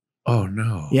 Oh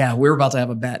no! Yeah, we're about to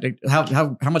have a bet. How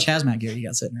much hazmat gear you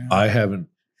got sitting around? I haven't.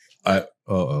 I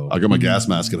I got my gas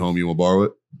mask at home. You want to borrow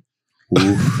it?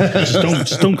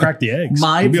 just don't crack the eggs.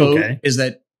 My You'll be vote okay. is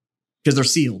that because they're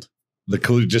sealed. the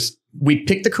cooler just We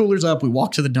pick the coolers up, we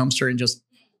walk to the dumpster and just.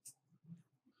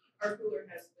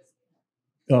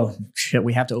 Oh shit!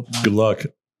 We have to open. good luck.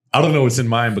 I don't know what's in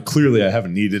mine, but clearly I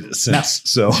haven't needed it since.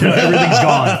 So Everything's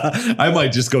gone. I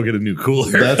might just go get a new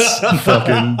cooler. That's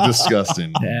fucking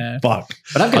disgusting. Yeah, fuck.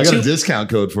 but I've I got got a two. discount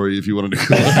code for you if you want to do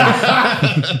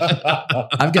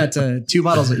I've got 2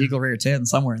 bottles of Eagle Rare 10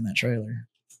 somewhere in that trailer,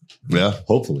 Yeah.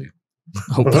 Hopefully.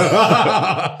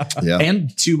 Yeah.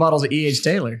 and 2 bottles of E.H.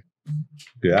 Taylor.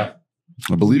 Yeah.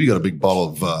 I believe you got a big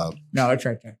bottle of No, it's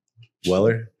right there.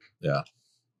 Weller. Yeah.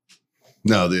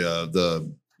 No,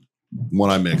 the one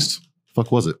I mixed.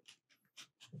 Fuck was it?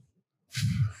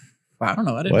 I don't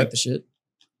know. I didn't What? make the shit.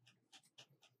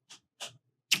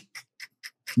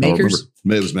 I don't Makers.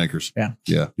 remember. It was Makers. Yeah.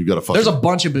 Yeah. You got to fucking. There's a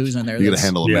bunch of booze in there. You got to that's-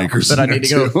 handle a yeah, Makers. that I in there need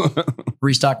to go. too.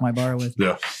 restock my bar with.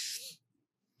 Yeah.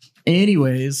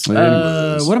 Anyways,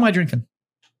 Anyways. what am I drinking?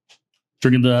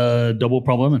 Drinking the double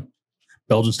problem lemon,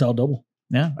 Belgian style double.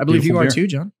 Yeah, I believe you Beautiful are beer. too,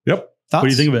 John. Yep. Thoughts? What do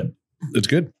you think of it? It's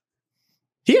good.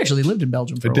 He actually lived in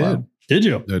Belgium for I a did. while. Did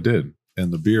you? I did.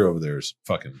 And the beer over there is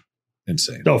fucking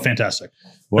insane. Oh, fantastic.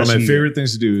 One of my That's- favorite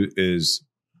things to do is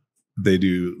they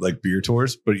do like beer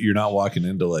tours, but you're not walking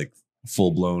into like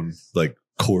full blown like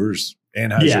Coors,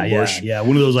 Anheuser-Busch. Yeah.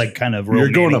 One of those like kind of real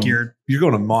You're going to- manicured. You're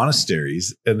going to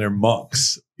monasteries and they're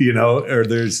monks, you know, or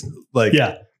there's like,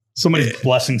 Yeah. Somebody's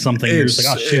blessing something. You're just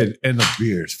like, oh shit. And the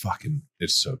beer is fucking,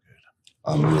 it's so good.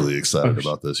 I'm really excited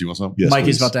about this. You want some? Yes, Mikey's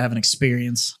please. about to have an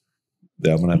experience.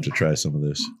 Yeah, I'm going to have to try some of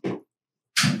this.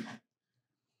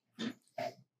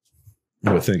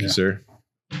 Oh, thank you, Yeah. sir.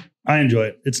 I enjoy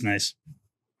it. It's nice.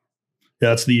 Yeah,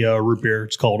 that's the root beer.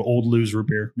 It's called Old Lou's root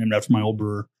beer, named after my old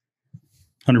brewer.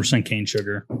 100% cane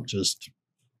sugar, just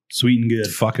sweet and good.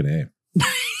 Fucking A.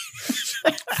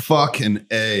 Fucking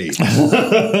A.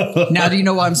 Now, do you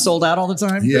know why I'm sold out all the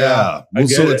time? Yeah. I Well,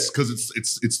 get so it. it's because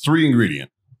it's 3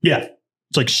 ingredient. Yeah,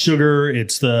 it's like sugar.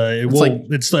 It's the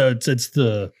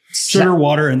like- sugar,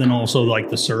 water, and then also like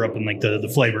the syrup and like the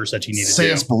flavors that you need to do.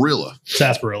 Sarsaparilla.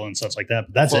 Sarsaparilla and stuff like that.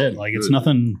 But that's Fucking it. Like it's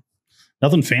good.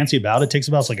 nothing fancy about it. It takes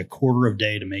about like a quarter of a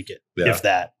day to make it, Yeah. if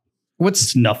that. What's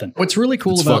It's nothing. really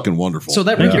cool It's about fucking wonderful. so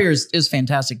that Thank root you. beer is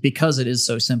fantastic because it is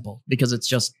so simple, because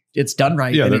it's done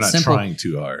right Yeah, and they're it's not simple. trying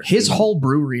too hard. His whole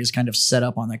brewery is kind of set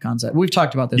up on that concept. We've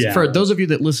talked about this. Yeah. For those of you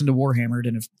that listen to Warhammered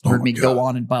and have heard my me go God.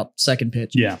 on about Second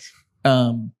Pitch, Yeah.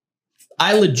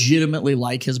 I legitimately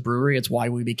like his brewery. It's why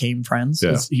we became friends.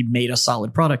 Yeah. He made a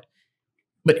solid product.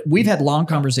 But we've had long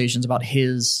conversations about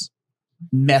his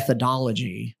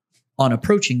methodology on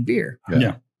approaching beer.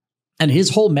 Yeah. And his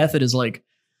whole method is like,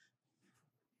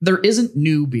 there isn't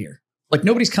new beer. Like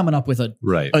nobody's coming up with a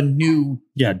Right. new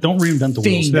Yeah. Don't reinvent the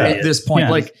wheels. thing at this point. Yeah.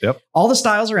 Like Yep. all the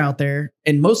styles are out there,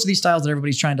 and most of these styles that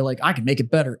everybody's trying to like, I can make it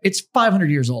better. It's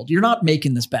 500 years old. You're not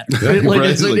making this better. Yeah, Like, right.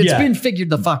 it's Like, it's yeah. been figured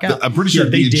the fuck out. I'm pretty Yeah,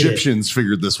 sure they the did it. Egyptians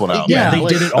figured this one out. Yeah, they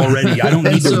like- did it already. I don't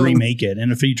need to So- remake it.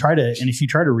 And if you try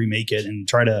to remake it and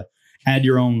try to add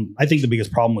your own, I think the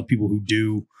biggest problem with people who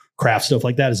do craft stuff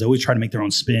like that is they always try to make their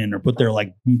own spin or put their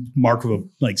like mark of a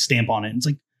like stamp on it. And it's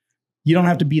like, you don't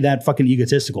have to be that fucking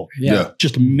egotistical. Yeah.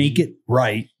 Just make it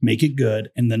right, make it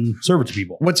good, and then serve it to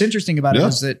people. What's interesting about it Yeah.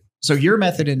 is that so your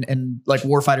method and like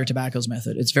Warfighter Tobacco's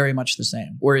method, it's very much the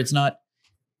same. Where it's not,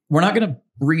 we're not going to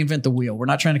reinvent the wheel. We're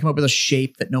not trying to come up with a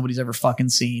shape that nobody's ever fucking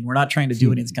seen. We're not trying to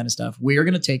do any of this kind of stuff. We are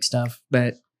going to take stuff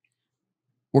that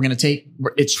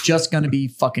it's just going to be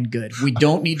fucking good. We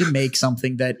don't need to make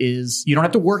something that is, you don't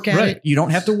have to work at Right. it. You don't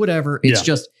have to whatever. It's Yeah.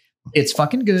 just, it's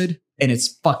fucking good and it's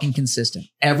fucking consistent.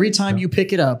 Every time you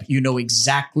pick it up, you know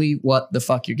exactly what the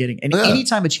fuck you're getting. And Yeah.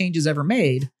 anytime a change is ever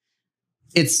made,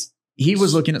 he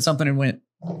was looking at something and went,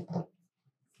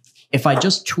 if I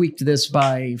just tweaked this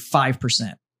by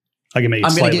 5%, I can make it I'm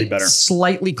going to slightly get better.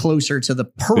 slightly closer to the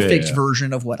perfect Yeah.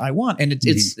 version of what I want. And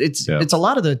it's Yeah. a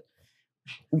lot of the,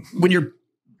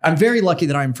 I'm very lucky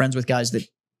that I'm friends with guys that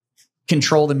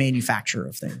control the manufacture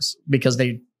of things because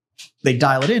they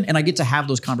dial it in, and I get to have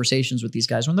those conversations with these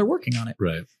guys when they're working on it.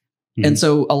 Right. And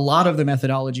so a lot of the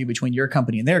methodology between your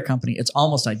company and their company, it's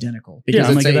almost identical. Yeah,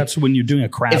 Because I mean, that's when you're doing a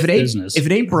craft if it ain't business. if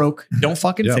it ain't broke, don't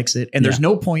fucking Yeah. fix it. And there's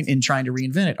no point in trying to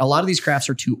reinvent it. A lot of these crafts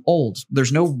are too old.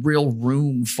 There's no real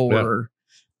room for.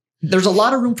 There's a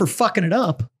lot of room for fucking it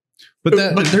up, But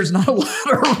that, but there's not a lot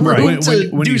of room Right. to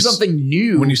When do you- something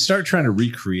new. when you start trying to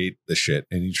recreate the shit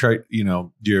and you try, you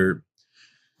know, you're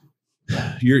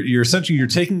essentially you're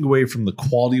taking away from the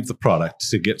quality of the product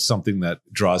to get something that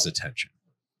draws attention.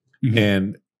 Mhm.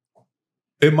 And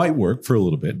it might work for a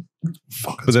little bit.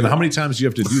 But then how many times do you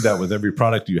have to do that with every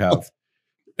product you have?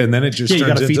 And then it just Yeah, you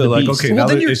turns gotta feed into the like, beast. okay, Well, now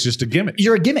then that you're- it's just a gimmick.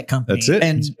 You're a gimmick company. That's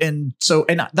it. And so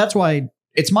that's why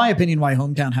it's my opinion why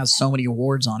Hometown has so many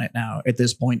awards on it now at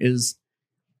this point is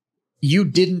you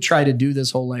didn't try to do this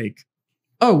whole like,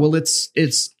 oh, well, it's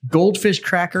goldfish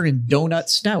cracker and donut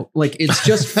stout. Like it's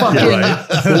just fucking. right.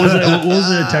 what was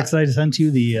the text I sent you?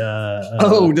 The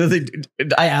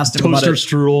I asked him about toaster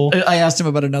it. strudel. I asked him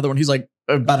about another one. He's like,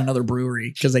 about another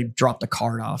brewery because they dropped a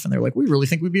card off and they're like, we really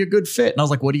think we'd be a good fit. And I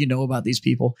was like, what do you know about these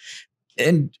people?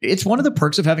 And it's one of the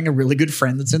perks of having a really good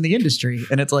friend that's in the industry.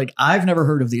 And it's like, I've never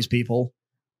heard of these people.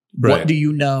 What Right. do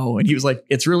you know? And he was like,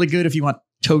 it's really good if you want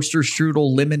toaster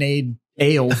strudel lemonade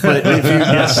ale. But if,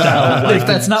 if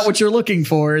that's not what you're looking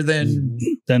for, then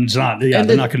it's not. Yeah,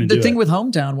 they're not going to do it. The thing with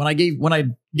Hometown, when I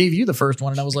gave you the first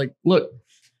one, and I was like, look,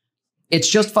 it's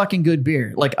just fucking good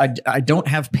beer. Like I don't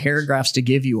have paragraphs to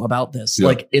give you about this. Yeah.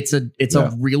 Like it's a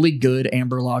really good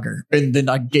amber lager. And then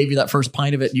I gave you that first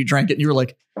pint of it and you drank it and you were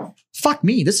like, fuck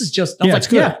me. This is just, I'm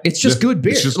like, yeah, it's just good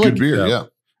beer. It's just like, good beer. Yeah.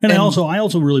 And I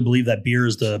also really believe that beer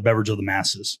is the beverage of the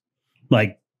masses.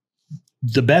 Like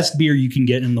the best beer you can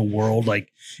get in the world. Like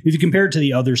if you compare it to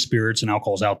the other spirits and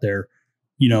alcohols out there,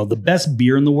 you know, the best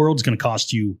beer in the world is going to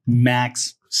cost you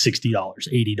max $60,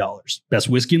 $80. Best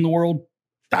whiskey in the world,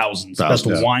 thousands. Best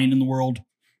wine in the world,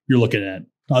 you're looking at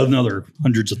another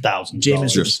hundreds of thousands.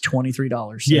 Jameson is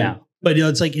 $23. So. Yeah. But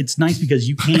it's like, it's nice because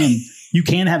you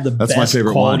can have the That's best my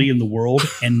favorite quality wine in the world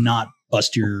and not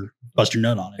bust your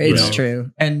nut on it. It's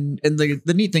true. And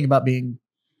the neat thing about being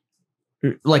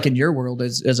like in your world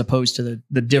is, as opposed to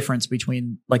the difference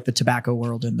between like the tobacco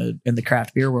world and the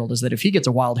craft beer world, is that if he gets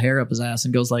a wild hair up his ass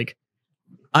and goes like,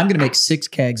 I'm going to make 6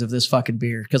 kegs of this fucking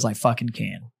beer because I fucking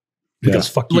can. Because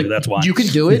fuck you, Like, that's why. you can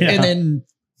do it. Yeah. And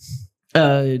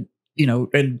then, you know,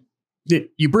 and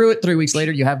you brew it 3 weeks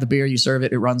later, you have the beer, you serve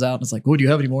it, it runs out. And it's like, well, do you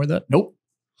have any more of that? Nope.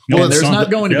 Well, And that's there's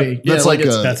not going to be. That's like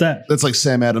that's that. that's like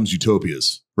Sam Adams'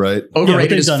 Utopias, right?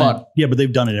 Overrated they've as done fuck. it. Yeah, but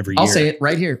they've done it every year. I'll say it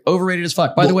right here. Overrated as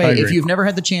fuck. By the Well, I way, if agree. you've never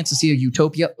had the chance to see a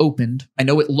Utopia opened, I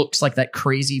know it looks like that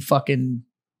crazy fucking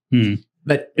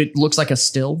that it looks like a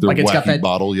still. The like it's got wacky that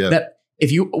bottle, yeah. that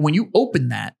when you open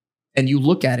that and you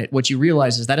look at it, what you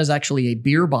realize is that is actually a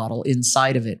beer bottle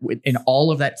inside of it and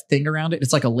all of that thing around it.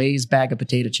 It's like a Lay's bag of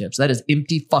potato chips. That is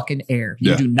empty fucking air.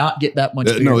 You Yeah. do not get that much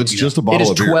beer. No, it's just a It bottle is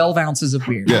of beer. 12 ounces of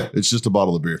beer. Yeah, it's just a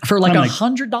bottle of beer. For like I'm like-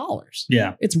 $100.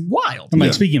 Yeah. It's wild. I'm like,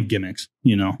 Yeah. speaking of gimmicks,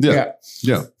 you know, Yeah.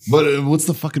 But what's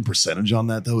the fucking percentage on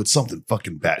that though? It's something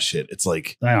fucking batshit. It's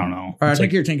like I don't know. I It's think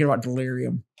like, you're thinking about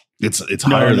delirium. it's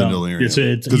higher than delirium. It's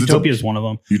 'Cause Utopia is one of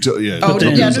them. yeah. Oh,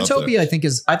 then- yeah. Utopia's up there. Utopia,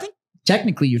 I think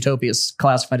technically Utopia is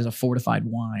classified as a fortified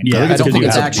wine. Yeah, I think I don't think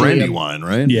it's a actually brandy a- wine,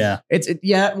 right? Yeah.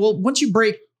 Yeah. Well, once you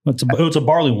break It's a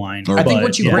barley wine. Or I think but,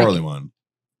 once you yeah. break- barley wine.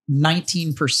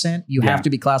 19%, you Yeah. have to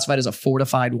be classified as a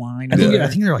fortified wine. I think, Yeah. I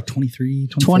think they're like 23,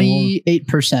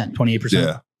 28%. 28%.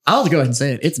 Yeah. I'll go ahead and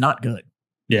say it. It's not good.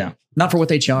 Yeah. Not for what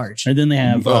they charge. And then they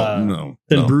have, no.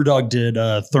 then Brewdog did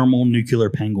Thermal Nuclear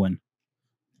Penguin.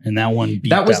 And that one beat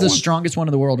That was the one. strongest one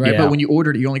in the world, right? Yeah. But when you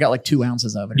ordered it, you only got like 2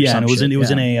 ounces of it. Or Yeah, some and it was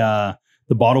shit. in a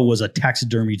the bottle was a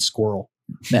taxidermied squirrel.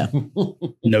 Yeah.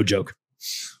 No joke.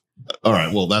 All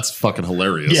right. Well, that's fucking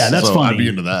hilarious. Yeah, that's so funny. I'd be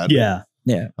into that. Yeah.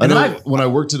 Yeah. I And know then when I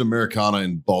worked at Americana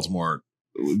in Baltimore,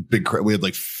 we had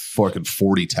like fucking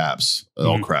 40 taps,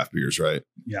 all craft beers, right?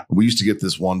 Yeah. We used to get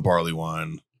this one barley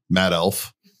wine, Mad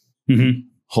Elf. Mm-hmm.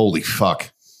 Holy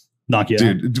fuck. Knock you out.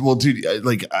 Dude, well, dude,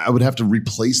 I would have to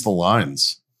replace the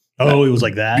lines Oh, it was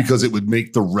like that. because it would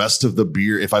make the rest of the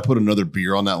beer. If I put another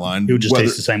beer on that line, It would just whether-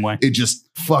 taste the same way. It just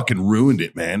fucking ruined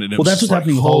it, man. And it Well, was that's just what's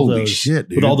happening with all holy those, shit,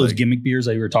 dude. with all those Like, gimmick beers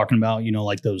that you were talking about, you know,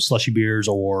 like those slushy beers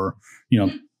or, you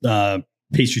know,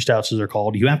 pastry stouts as they're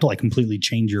called. You have to like completely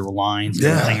change your lines and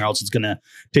Yeah. everything, or else it's going to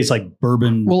taste like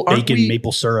bourbon, Well, aren't bacon, we-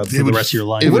 maple syrup It for the would- rest of your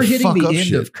life. it would we're hitting fuck the up end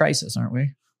shit. of Crisis, aren't we?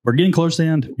 We're getting close to the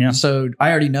end. Yeah. So I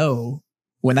already know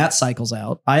when that cycles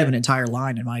out, I have an entire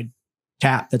line in my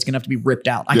tap that's going to have to be ripped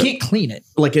out. I Yeah. can't clean it.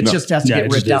 Like it No. just has to Yeah, get it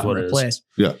just ripped is out and what it is. replaced.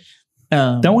 Yeah.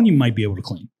 That one you might be able to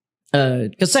clean.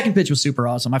 Because Second Pitch was super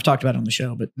awesome. I've talked about it on the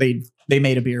show, but they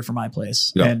made a beer for my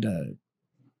place. Yeah. And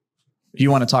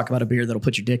you want to talk about a beer that'll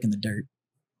put your dick in the dirt.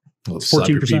 well, It's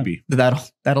 14%. pee-pee.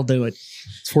 That'll do it.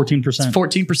 It's 14%. It's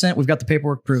 14%. We've got the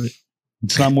paperwork to prove it.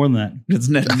 It's not more than that. It's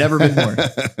never been more. Fuck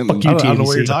I you, don't know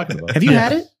what TNC. you're talking about. Have you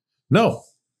had it? No.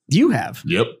 You have.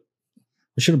 Yep.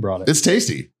 I should have brought it. It's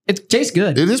tasty. It tastes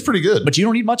good, It is pretty good. but you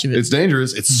don't need much of it. It's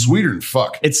dangerous. It's sweeter than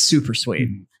fuck. It's super sweet.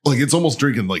 Like it's almost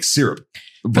drinking like syrup.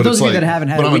 For those it's of you like, that haven't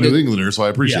had but it, I'm we a New did- Englander, so I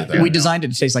appreciate Yeah. that. We designed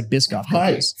it to taste like Biscoff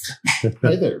cookies.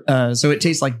 Hi there. So it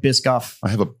tastes like Biscoff I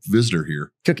have a visitor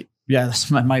here. cookie. Yeah, that's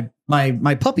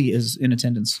my puppy is in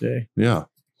attendance today, Yeah.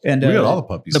 and We got all the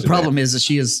puppies. the today. problem is that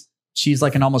she's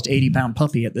like an almost 80-pound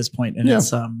puppy at this point, and Yeah.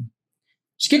 it's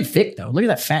she's getting thick though. Look at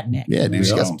that fat neck. Yeah, dude.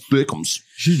 She Yeah. got some thickums.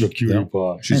 She's a cutie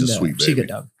pie. She's And, a sweet She's a baby. good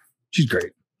dog. She's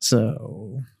great.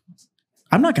 So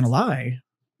I'm not gonna lie,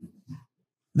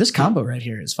 this combo right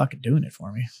here is fucking doing it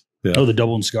for me. Yeah. Oh, the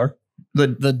double and cigar.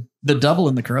 The double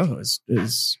in the crow is.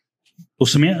 Well,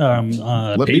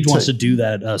 Samantha, Let me Paige wants tell- to do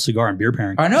that cigar and beer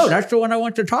pairing. I know that's the one I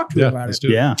want to talk to you Yeah, about let's it. do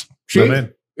it. Yeah. See? I'm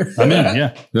in. I'm in.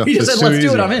 Yeah. Yeah. He just said, It's too let's do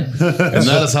easy. it. I'm in. And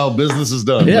that is how business is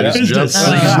done. Yeah, ladies and business.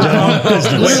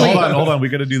 gents. Wait, hold on. We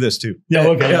got to do this too. Yeah.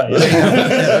 Okay.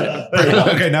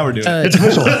 Okay, now we're doing it. It's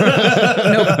official.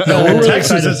 No, In we're really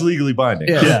Texas, excited. it's legally binding.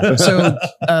 Yeah. So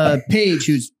Paige,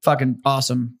 who's fucking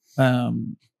awesome.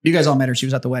 You guys all met her. She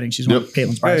was at the wedding. She's one of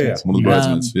Caitlin's bridesmaids. One of the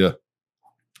bridesmaids. Yeah.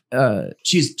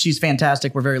 She's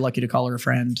fantastic. We're very lucky to call her a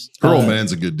friend. Her old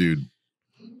man's a good dude.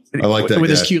 I like that with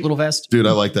guy. his cute little vest. Dude,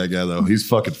 I like that guy though. He's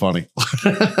fucking funny.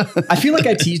 I feel like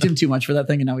I teased him too much for that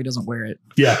thing, and now he doesn't wear it.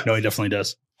 Yeah. No, he definitely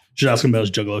does. Should ask him about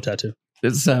his Juggalo tattoo.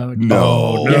 So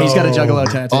No. yeah, he's got a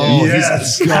Juggalo tattoo. Oh,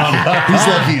 Yes. he's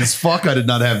lucky as fuck. I did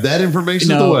not have that information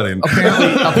at the wedding.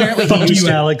 Apparently Fuck he used you,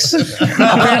 to, Alex.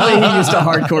 apparently he used to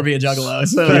hardcore be a Juggalo.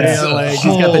 So yeah, like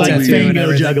he's got the Like tattoo and Bingo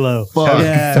everything. Juggalo. Fuck.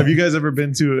 Yeah. Have you guys ever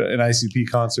been to an ICP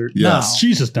concert? Yes.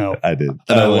 Jesus, no. I did.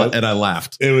 And I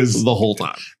laughed It was the whole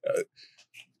time.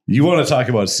 You want to talk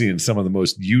about seeing some of the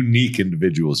most unique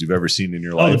individuals you've ever seen in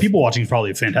your Oh, life? the people watching is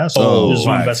probably fantastic. Oh, this is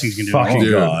one of my the best things you can do. fucking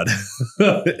Dude. God.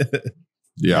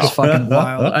 Yeah. It's fucking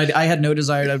wild. I had no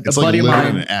desire to. It's A like buddy of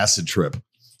living mine. an acid trip.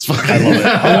 It's fucking, I love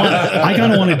it. I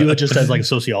kind of want to do it just as like a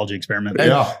sociology experiment.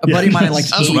 Yeah. A buddy of mine in like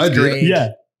That's what I eighth did. grade. Yeah.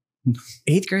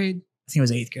 Eighth grade? I think it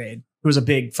was eighth grade. Who was a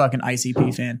big fucking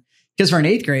ICP fan. Because for an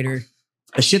eighth grader,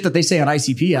 the shit that they say on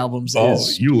ICP albums Oh,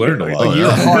 is you learned a lot. Oh, you're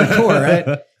yeah. hardcore,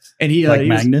 right? And he, Like he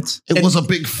was, magnets. It was a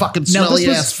big fucking Now, this smelly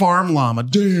was- ass farm llama.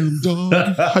 Damn, dog.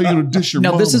 How you gonna dish your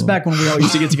now this is mama? back when we all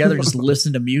used to get together and just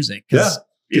listen to music. Yeah.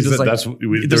 'Cause it's like, That's there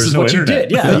this was is no what you internet.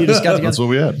 did. Yeah, you just got together. That's what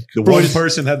we had. The one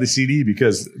person had the CD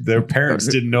because their parents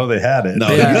didn't know they had it.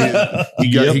 No, Yeah.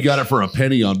 he got it for a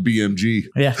penny on BMG.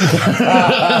 Yeah.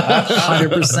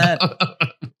 100%.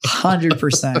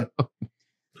 100%.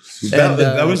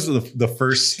 That was the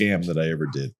first scam that I ever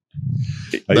did.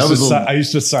 I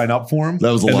used to sign up for him.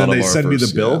 That was a and lot then of they our send me the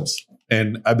first bill, scams.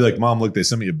 and I'd be like, "Mom, look, they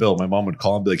sent me a bill." My mom would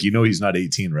call and be like, "You know, he's not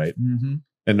 18, right?" Mm-hmm.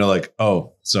 And they're like,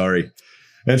 "Oh, sorry."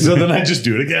 And so then I just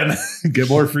do it again, get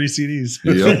more free CDs.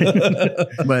 Yep.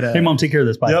 But Hey, mom, take care of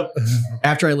this. Bye. Yep.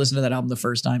 after I listened to that album the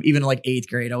first time, even like eighth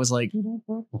grade, I was like,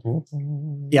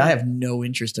 yeah, I have no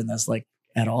interest in this like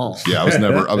at all. Yeah,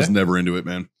 I was never into it,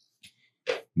 man.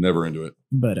 Never into it.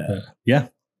 But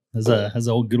Has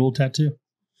a old good old tattoo.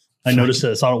 I noticed it.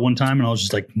 I saw it one time, and I was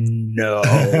just like, no.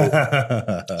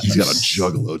 He's got a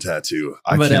Juggalo tattoo.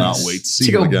 I But, cannot wait to see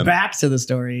to him go again. back to the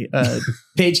story,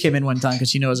 Paige came in one time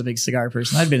because she knows a big cigar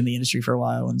person. I'd been in the industry for a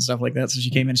while and stuff like that. So she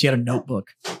came in, she had a notebook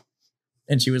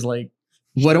and she was like,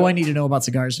 what do I need to know about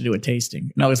cigars to do a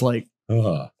tasting? And I was like,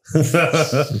 Or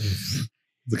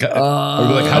like,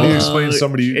 how do you explain to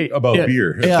somebody about yeah,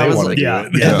 beer if yeah, I they was want to like- do yeah,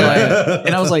 it? yeah.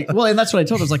 And I was like, well, and that's what I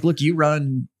told her. I was like, look, you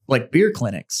run like beer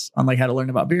clinics on like how to learn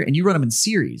about beer and you run them in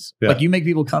series. Yeah. Like you make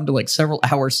people come to like several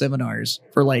hour seminars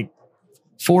for like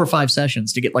 4 or 5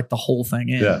 sessions to get like the whole thing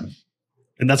in. Yeah.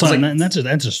 And that's I was not, like- and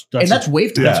That's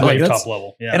wave top. Yeah. Like, wave that's- top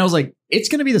level. Yeah. And I was like, it's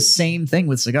going to be the same thing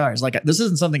with cigars. Like this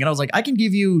isn't something. And I was like, I can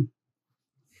give you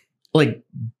like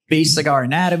base cigar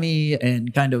anatomy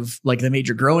and kind of like the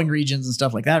major growing regions and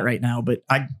stuff like that right now. But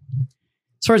as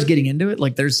far as getting into it,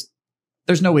 like there's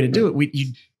no way to do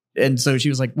it. And so she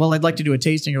was like, well, I'd like to do a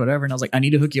tasting or whatever. And I was like, I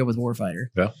need to hook you up with Warfighter.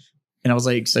 Yeah. And I was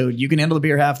like, so you can handle the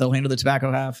beer half, they'll handle the tobacco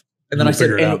half. And then We'll I said,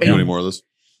 figure it out. You want any more of this?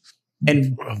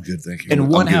 and I'm good, thank you. and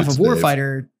one I'm half good, of Dave.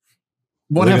 Warfighter,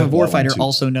 Well, they got that one Warfighter too.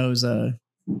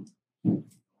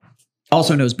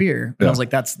 also knows beer. And Yeah. I was like,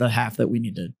 that's the half that we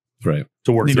need to Right.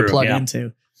 to work through. plug yeah.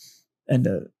 into. And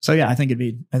so yeah, I think it'd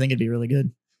be really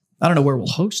good. I don't know where we'll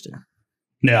host it,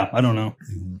 Yeah. I don't know.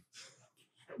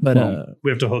 but Well,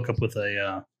 we have to hook up with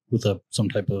some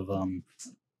type of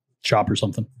shop or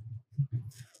something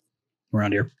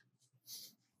around here.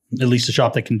 At least a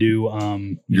shop that can do.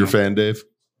 You're a fan, Dave?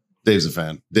 Dave's a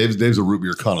fan. Dave's a root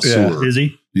beer connoisseur. Is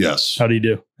he? Yes. How do you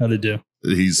do? How did it do?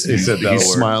 He said that'll he's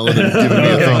work. smiling and giving me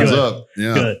a Okay, thumbs good. up.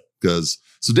 Yeah. Good. Because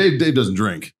so Dave doesn't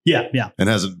drink Yeah. Yeah. and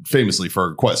hasn't famously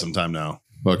for quite some time now.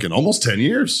 Fucking almost 10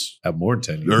 years. Have more than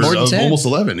 10 Or years. More than 10. almost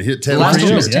 11. He hit 10 The last last one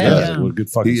year. was 10, yeah. What a good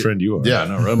fucking He- friend you are. Yeah,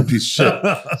 no, I'm a piece of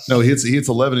shit. No, he hits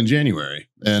 11 in January.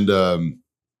 And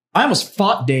I almost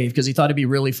fought Dave because he thought it'd be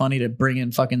really funny to bring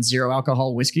in fucking 0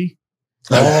 alcohol whiskey.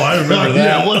 Oh, I remember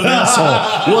that. Yeah, what an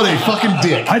asshole. What a fucking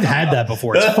dick. I've had that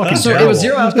before. It's fucking So terrible. it was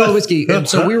 0 alcohol whiskey. And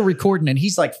so we were recording and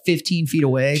he's like 15 feet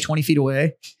away, 20 feet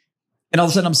away. And all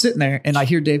of a sudden I'm sitting there and I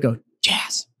hear Dave go,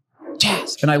 Jazz.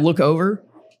 And I look over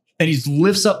and he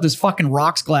lifts up this fucking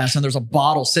rocks glass and there's a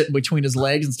bottle sitting between his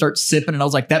legs and starts sipping. And I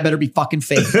was like, that better be fucking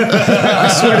fake. I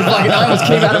swear to fucking, I almost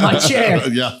came out of my chair.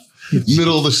 Yeah.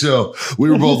 Middle of the show. We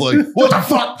were both like, what the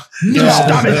fuck? No.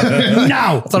 Stop it. No.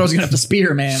 I thought I was going to have to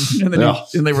spear, man. And then Yeah.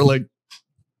 and they were like,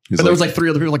 He's But there was like 3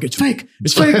 other people like, it's fake.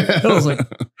 It's fake. And I was like,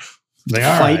 They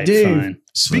are Fight right, Dave. fine.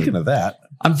 Speaking of that,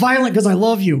 I'm violent because I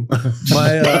love you.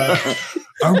 my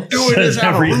I'm doing Says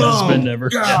every husband ever.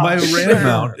 my ram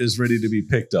mount is ready to be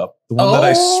picked up. The one that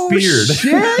I speared.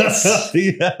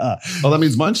 Shit. Yeah. Oh, that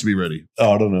means mine should be ready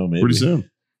Oh, I don't know. Maybe pretty soon.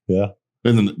 Yeah.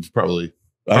 And then probably.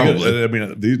 I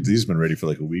mean, these have been ready for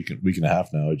like a week and a half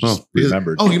now. I just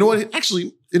remembered. Oh, you know what?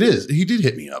 Actually, it is. He did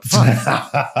hit me up.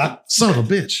 Fuck. Son of a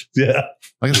bitch. Yeah.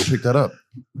 I gotta go pick that up.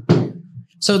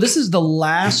 So this is the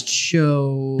last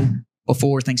show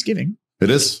before Thanksgiving. It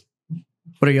is.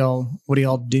 What are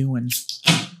y'all doing?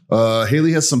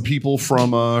 Haley has some people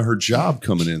from her job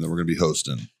coming in that we're gonna be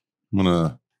hosting.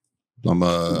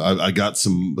 I got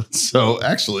some. So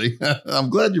actually, I'm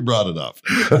glad you brought it up.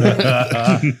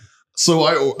 So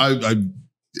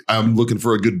I'm looking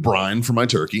for a good brine for my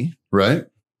turkey, right?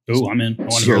 Oh, I'm in. I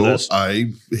want to So hear this.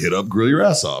 I hit up Grill Your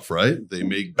Ass Off, right? They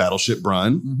make Battleship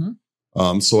brine.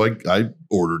 Mm-hmm. So I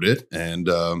ordered it, and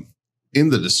in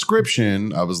the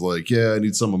description, I was like, yeah, I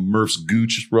need some of Murph's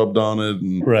gooch rubbed on it,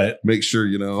 and Right. make sure,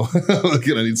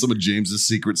 I need some of James's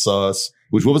secret sauce.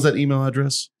 What was that email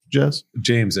address, Jess?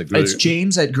 James at It's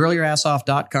James at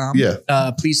grillyourassoff.com.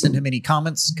 Yeah. Please send him any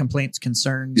comments, complaints,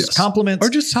 concerns, Yes. compliments, or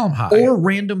just tell him hi. or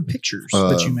random pictures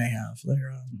that you may have.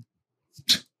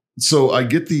 So I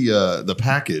get the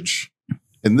package,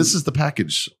 and this is the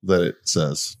package that it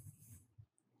says.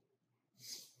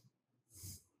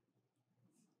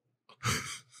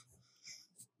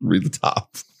 Read the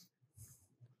top.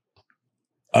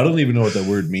 I don't even know what that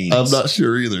word means. I'm not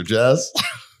sure either, Jazz.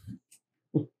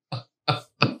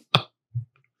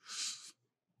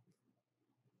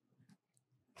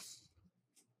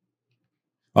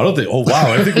 I don't think. Oh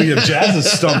wow! I think we have Jazz's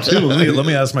stump too. Let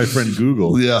me ask my friend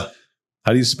Google. Yeah.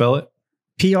 How do you spell it?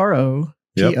 PROPODOMETER.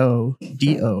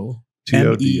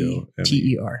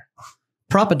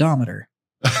 Propodometer.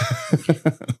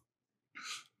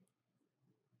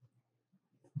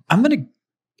 I'm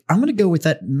gonna go with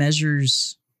that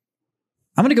measures.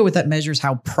 I'm gonna go with that measures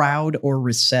how proud or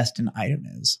recessed an item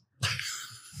is.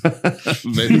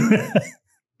 Maybe.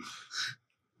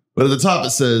 But at the top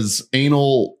it says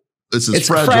anal. It says It's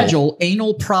fragile.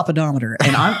 anal propodometer,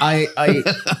 and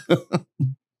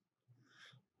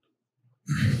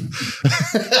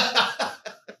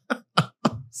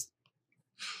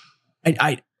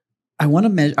I want to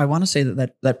measure. I want to say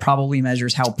that probably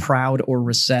measures how proud or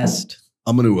recessed.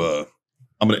 I'm gonna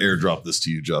airdrop this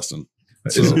to you, Justin.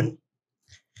 So, so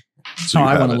Oh, you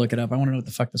I have want to it. look it up. I want to know what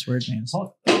the fuck this word means.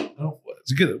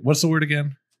 What's the word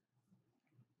again?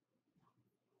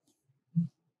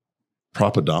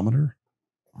 Propodometer.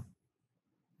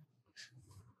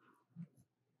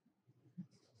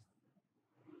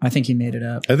 I think he made it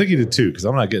up. I think he did too, because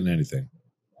I'm not getting anything.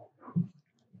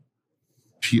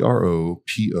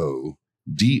 PROPODO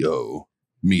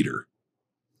meter.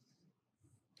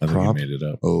 I think Prop- he made it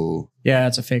up. Yeah,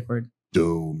 it's a fake word.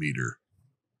 Odometer.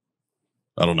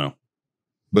 I don't know,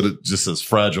 but it just says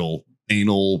fragile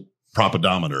anal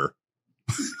propodometer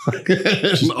on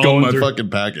going my through- fucking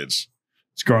package.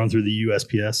 Scrolling through the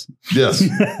USPS. Yes,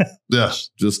 yeah,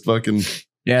 just fucking.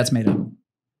 Yeah, it's made up.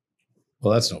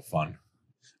 Well, that's no fun.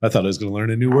 I thought I was going to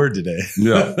learn a new word today.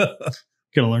 Yeah.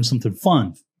 Gonna learn something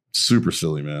fun. Super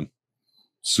silly, man.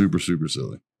 Super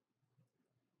silly.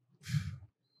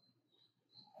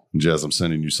 Jazz, I'm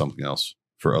sending you something else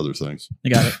for other things.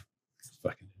 You got it.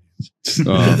 Fucking.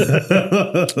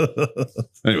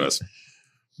 Anyways,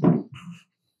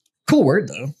 Cool word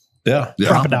though. Yeah. yeah.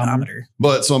 Propodometer.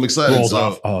 But so I'm excited. Rolled So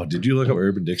off. Oh, did you look up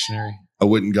Urban Dictionary? I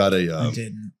went and got I a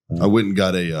didn't.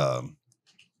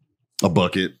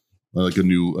 bucket, like a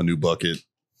new bucket,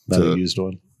 Not To- a used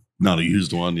one. not a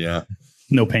used one. Yeah,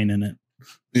 No paint in it.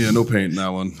 yeah, no paint in that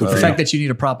one. The fact that you need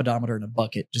a propodometer and a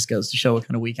bucket just goes to show what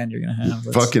kind of weekend you're gonna have.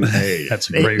 That's- fucking A, That's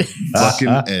great. fucking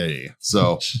A.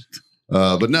 So,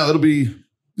 but no, it'll be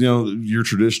your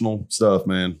traditional stuff,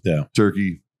 man. Yeah.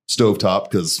 Turkey stovetop,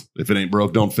 because if it ain't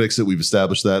broke, don't fix it. We've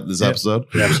established that in this episode.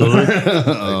 Absolutely.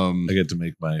 I get to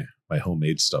make my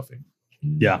homemade stuffing.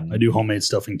 Yeah, I do homemade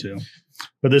stuffing too.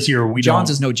 But this year we John's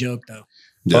don't. is no joke though.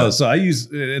 Yeah. So I use,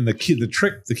 and the key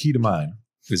to mine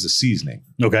is a seasoning,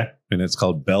 Okay. and it's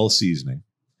called Bell Seasoning.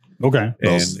 Okay.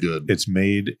 Smells And good. it's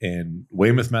made in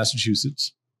Weymouth,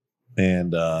 Massachusetts,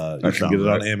 and you can found get it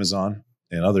that. on Amazon.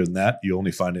 And other than that, you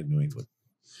only find it in New England.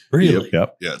 Really?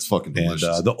 Yep. Yeah, it's fucking And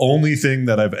delicious. the only thing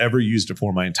that I've ever used it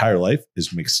for my entire life is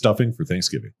to make stuffing for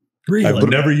Thanksgiving. Really? I've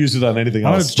never used it on anything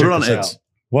I'm else. Put it on check this eggs. out.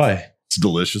 Why? It's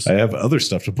delicious. I have other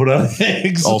stuff to put on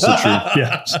eggs. Also true.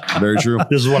 Yeah. Very true.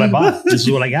 This is what I bought. This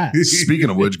is what I got. Speaking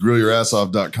of which,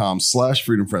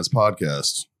 grillyourassoff.com/Freedom Friends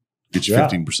podcast. Get you Yeah.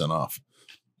 15% off.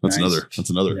 That's Nice. another. That's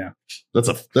another. Yeah.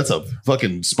 That's a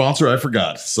fucking sponsor I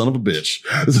forgot. Son of a bitch.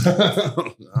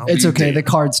 It's okay. The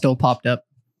card still popped up.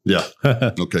 Yeah.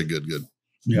 Okay. Good.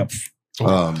 Yep.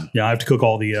 Yeah, I have to cook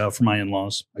all the for my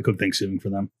in-laws. I cook Thanksgiving for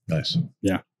them. Nice.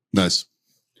 Nice.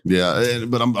 Yeah,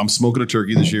 but I'm smoking a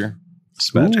turkey this year.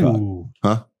 Spatchcock. Ooh.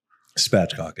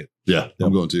 Spatchcock it. Yeah,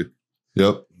 I'm going to.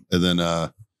 Yep. And then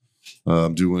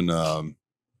I'm doing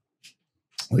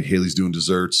like Haley's doing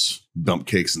desserts, dump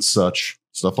cakes and such,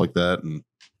 stuff like that. And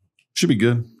should be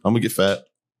good. I'm gonna get fat,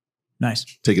 Nice.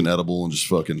 take an edible, and just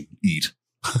fucking eat.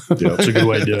 Yeah, that's a good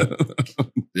way to do it.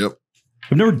 Yep.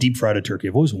 I've never deep fried a turkey.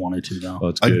 I've always wanted to though. Oh,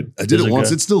 it's I good. did Is it it once.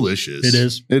 good? It's delicious. It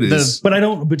is. It is. But you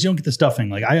don't get the stuffing.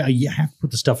 Like you have to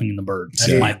put the stuffing in the bird. That's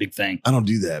Yeah. my big thing. I don't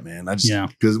do that, man. I just Yeah.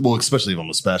 because especially if I'm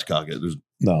a spatchcock it, there's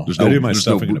No, there's I no do my there's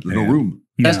stuffing in a there's no pan. room.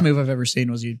 Best Yeah. move I've ever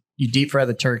seen was you deep fry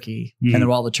the turkey, Mhm. and then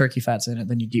while the turkey fat's in it,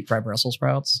 then you deep fry Brussels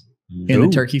sprouts Mm. in Ooh.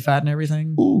 the turkey fat and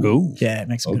everything. Ooh. Yeah, it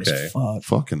makes it good Okay. as fuck.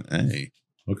 Fucking A.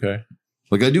 Okay.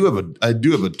 Like I do have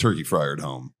a turkey fryer at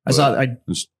home. I saw.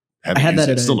 I had that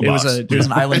at still in a box. it was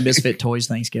an Island Misfit Toys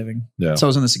Thanksgiving. Yeah. So I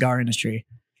was in the cigar industry,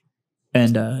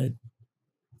 and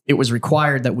it was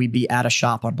required that we be at a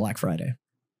shop on Black Friday.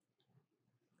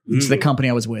 It's the company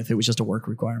I was with. It was just a work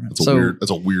requirement.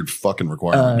 That's a weird fucking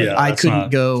requirement. Yeah, I that's couldn't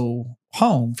not- go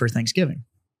home for Thanksgiving,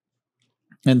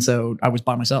 and so I was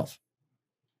by myself.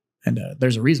 And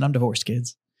there's a reason I'm divorced,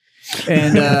 kids.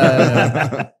 And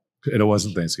And it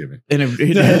wasn't Thanksgiving.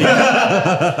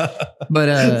 but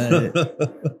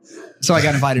so I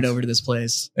got invited over to this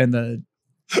place, and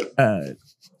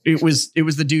it was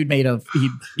the dude made of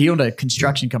he owned a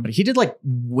construction company. He did like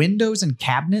windows and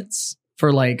cabinets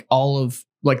for like all of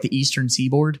like the Eastern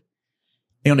Seaboard.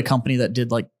 He owned a company that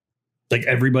did like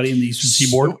everybody in the Eastern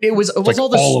Seaboard. It was like all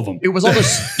the all of them. It was all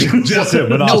the Just a no.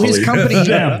 monopoly. His company.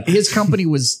 Yeah. His company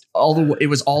was it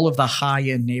was all of the high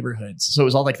end neighborhoods. So it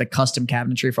was all like the custom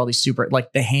cabinetry for all these super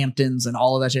like the Hamptons and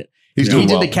all of that shit. He's He doing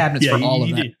did well. the cabinets for all of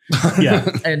that. did. Yeah.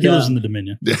 And He lives in the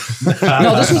Dominion.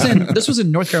 no, this was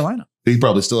in North Carolina. He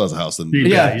probably still has a house. Then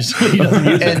Yeah. He doesn't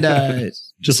use it. And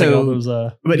Just so- like all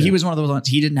those. but he was one of those ones.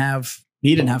 He didn't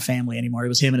have family anymore. It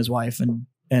was him and his wife,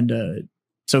 and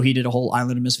so he did a whole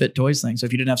Island of Misfit Toys thing. So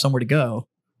if you didn't have somewhere to go,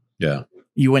 Yeah.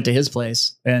 you went to his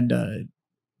place, and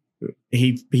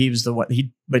he was the one.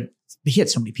 But he had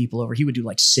so many people over. He would do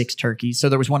like 6 turkeys. So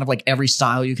there was one of like every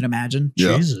style you can imagine.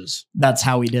 Yeah. Jesus. That's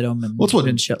how he did them. And Well, that's what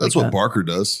and shit that's like what that. Barker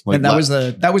does. Like And that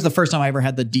was the first time I ever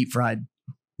had the deep fried.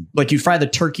 Like you fry the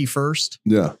turkey first,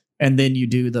 yeah. and then you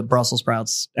do the Brussels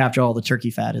sprouts after all the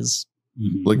turkey fat is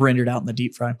Mhm. Like- rendered out in the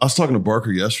deep fry. I was talking to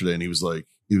Barker yesterday, and he was like,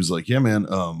 yeah, man.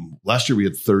 Last year we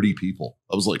had 30 people.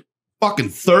 I was like, fucking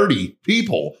 30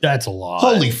 people. That's a lot.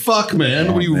 Holy fuck, man!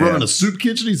 Oh, What are you man. running a soup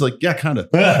kitchen? He's like, yeah, kind of.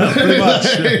 Pretty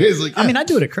much. He's like, I mean, I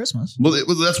do it at Christmas. well,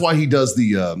 that's why he does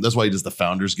the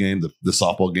Founders game, the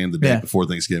softball game the day Yeah. before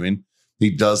Thanksgiving. He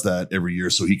does that every year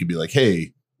so he can be like,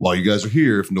 hey, while you guys are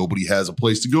here, if nobody has a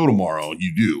place to go tomorrow,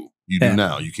 you do Yeah.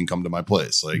 now. You can come to my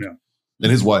place. Like, Yeah.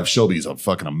 and his wife Shelby's a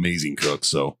fucking amazing cook.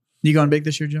 So You going big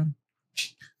this year, John?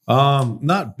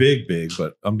 Not big,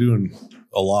 but I'm doing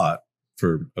a lot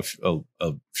for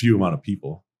a few amount of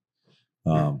people.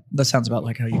 That sounds about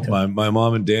like how you cook. My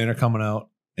mom and Dan are coming out,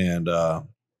 and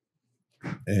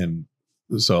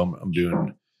so I'm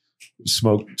doing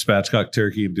smoked spatchcock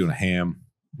turkey. I'm doing a ham,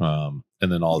 and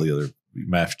then all the other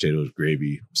mashed potatoes,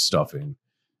 gravy, stuffing,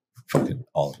 fucking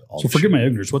all. So the forgive shit. my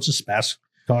ignorance. What's a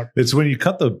spatchcock? It's when you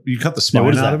cut the Yeah, spine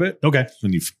what is out that? of it, Okay.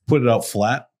 and you put it out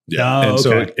flat, yeah, and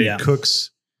so okay. it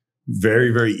cooks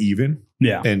very, very even,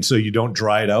 Yeah. and so you don't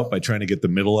dry it out by trying to get the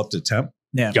middle up to temp.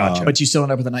 Yeah. Gotcha. But you still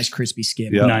end up with a nice crispy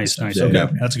skin. Yeah. Nice. Yeah. Okay.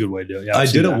 Yeah. That's a good way to do it. Yeah, I I've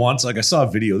did seen it that. once. Like I saw a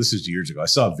video. This is years ago. I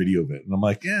saw a video of it, and I'm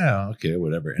like, yeah, okay,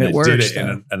 whatever. And It I works, did it,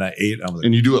 though. and I ate. I was like,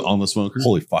 and you do it on the smoker.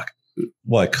 holy fuck!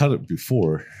 Well, I cut it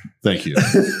before. Thank you.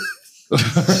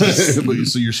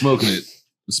 So you're smoking it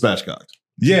spatchcocked.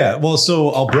 Yeah. Well,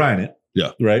 so I'll brine it.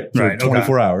 Yeah. Right. For Right, okay.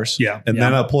 24 hours. Yeah. And yeah.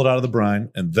 then I'll pull it out of the brine,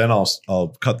 and then I'll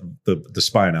cut the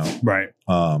spine out. Right.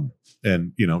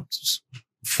 And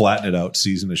flatten it out,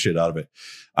 season the shit out of it.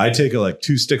 I take like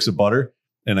 2 sticks of butter,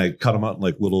 and I cut them out in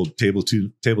like little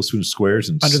tablespoon squares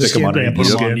and Under the stick them skin, underneath yeah, the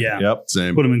put 'em on, skin. yeah. Yep.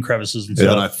 Same. Put them in crevices and And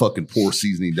stuff. then I fucking pour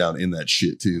seasoning down in that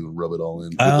shit too and rub it all in.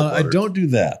 with the I butter. don't do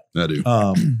that. I do.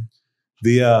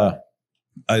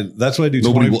 That's what I do.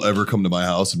 Nobody 20 will ever come to my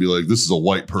house and be like, "This is a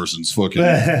white person's fucking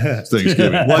Well,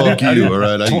 Thanksgiving." I Fuck do- I you, do- all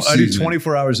right? I do season it.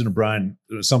 24 hours in a brine.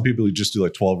 Some people just do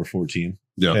like 12 or 14.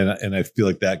 Yeah. And I feel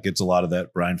like that gets a lot of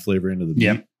that brine flavor into the meat.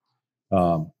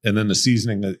 Yeah. And then the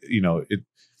seasoning,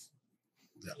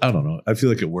 I don't know. I feel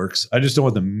like it works. I just don't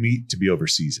want the meat to be over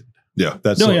seasoned. Yeah.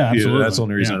 That's No, the- yeah, absolutely. That's the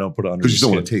only reason Yeah. I don't put it on Because you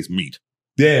don't want to taste meat.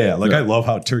 Yeah, like Yeah. I love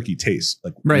how turkey tastes,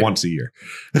 like Right. once a year.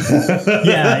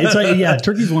 It's like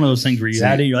turkey's one of those things where you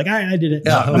had it, you're like, all right, I did it.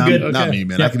 Not, I'm not- good. not Okay. me,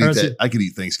 man. Yeah, I can eat that's that. it. I could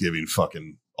eat Thanksgiving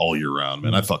fucking all year round,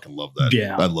 man. I fucking love that.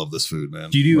 Yeah. I love this food, man.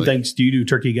 Do you do Like, Do you do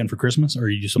turkey again for Christmas, or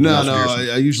you do something No, else no. for Christmas?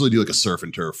 I usually do like a surf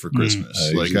and turf for Christmas.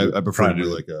 I Like usually I prefer to prime do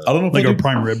rib. like a. I don't know if Like I a do-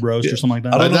 prime rib roast Yeah. or something like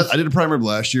that. I don't know. I did a prime rib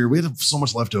last year. We had so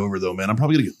much left over though, man. I'm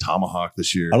probably gonna get tomahawk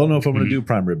this year. I don't know if I'm going Mhm. to do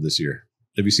prime rib this year.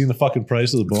 Have you seen the fucking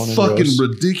price of the bone-in Fucking roast?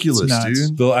 ridiculous, It's nuts.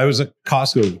 dude. So I was at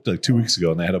Costco like 2 weeks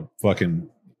ago, and they had a fucking.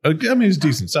 I mean, it's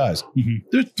decent size. Mhm.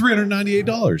 They're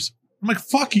 $398. I'm like,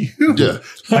 fuck you. Yeah.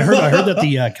 I heard that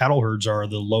the cattle herds are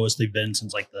the lowest they've been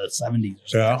since like the 70s or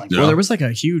something Yeah. like Yeah. Well, there was like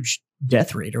a huge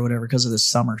death rate or whatever because of this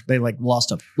summer. They like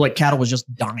lost cattle was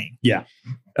just dying. Yeah.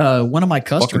 One of my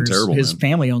customers, terrible, his man.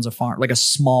 family owns a farm, like a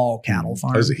small cattle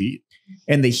farm, How's the heat?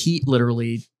 and the heat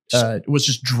literally was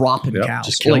just dropping Yep, cows.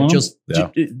 just killing Like them? just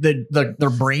Yeah. their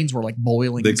brains were like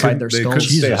boiling They inside couldn't, their they skulls. couldn't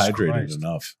stay Jesus hydrated Christ.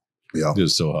 enough. Yeah. It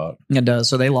was so hot. And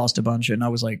so they lost a bunch, and I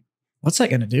was like, "What's that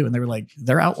going to do?" And they were like,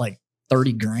 "They're out like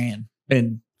 30 grand."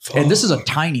 And this is a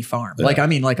tiny farm, Yeah. like I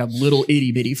mean, like a little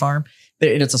itty bitty farm,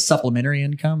 and it's a supplementary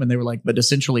income. And they were like, but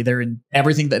essentially, they're in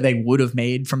everything that they would have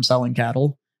made from selling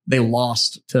cattle. They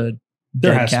lost to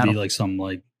there dead has cattle. to be like some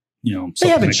like They have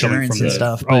supplement coming insurance from and the-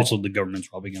 stuff, but- Also, the government's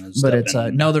probably going to. but it's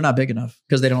no, they're not big enough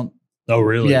because they don't. Oh,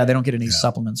 really? Yeah, they don't get any Yeah.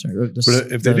 supplements or.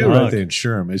 But if they do the- right, they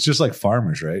insure them. It's just like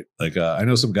farmers, right? Like I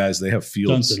know some guys, they have Dun,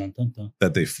 fields dun, dun, dun.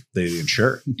 that they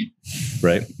insure,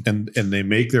 right? And they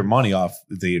make their money off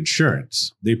the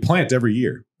insurance. They plant every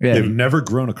year. Yeah. They've never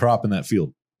grown a crop in that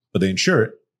field, but they insure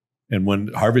it. And when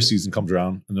harvest season comes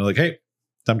around, and they're like, "Hey,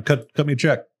 time to cut me a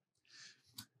check,"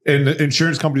 and the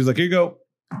insurance company's like, "Here you go."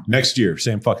 Next year,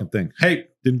 same fucking thing. "Hey,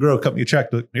 didn't grow, cut me a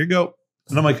check. Here you go."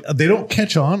 And I'm like, they don't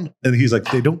catch on. And he's like,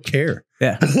 they don't care.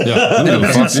 Yeah. Yeah.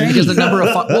 It's Fuck, insane dude. because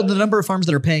the number of farms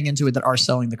that are paying into it that are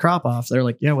selling the crop off, they're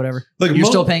like, yeah, whatever. Like You're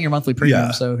still paying your monthly premium,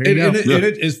 Yeah. so here you And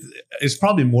go. it's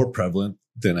probably more prevalent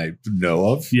than I know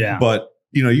of. Yeah. But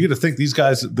you got to think these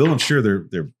guys, they'll insure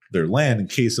their land in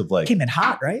case of like Came in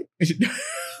hot, right?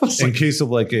 in case of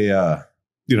like a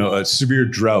severe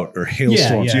drought or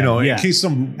hailstorms, yeah, in yeah. case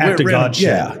some Act of God shit.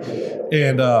 yeah.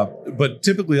 And but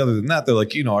typically other than that, they're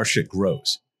like, our shit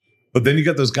grows. But then you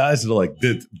got those guys that are like,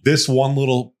 this one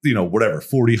little, whatever,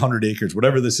 40, 100 acres,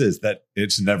 whatever this is, that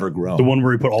it's never grown. The one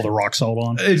where he put all the rock salt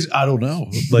on. I don't know.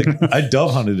 Like I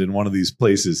dove hunted in one of these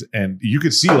places and you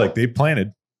could see like they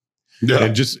planted Yeah.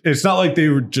 and it's not like they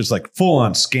were just like full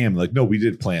on scam. Like, no, we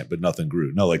did plant, but nothing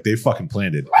grew. No, like they fucking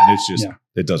planted and it's just,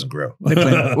 it doesn't grow. They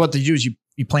plant, what they do is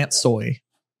you plant soy,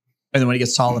 and then when it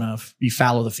gets tall enough, you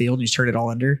fallow the field and you turn it all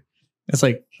under. It's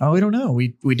like, oh, we don't know.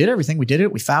 We did everything. We did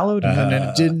it. We fallowed, and then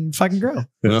it didn't fucking grow.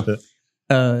 Yeah.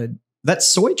 That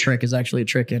soy trick is actually a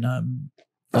trick in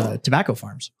tobacco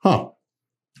farms. Huh.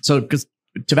 So because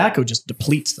tobacco just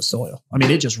depletes the soil. I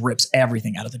mean, it just rips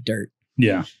everything out of the dirt.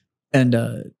 Yeah.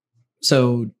 And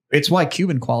so it's why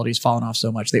Cuban quality's fallen off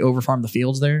so much. They overfarm the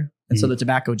fields there. And so the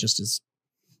tobacco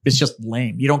it's just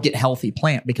lame. You don't get healthy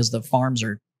plant because the farms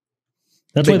are,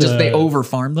 That's they why they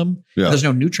overfarm them. Yeah. There's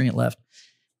no nutrient left.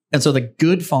 And so the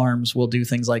good farms will do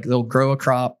things like they'll grow a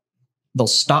crop, they'll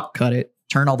stock cut it,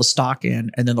 turn all the stock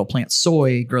in, and then they'll plant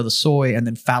soy, grow the soy, and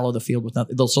then fallow the field with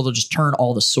nothing. They'll just turn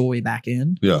all the soy back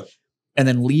in. Yeah. And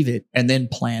then leave it and then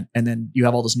plant. And then you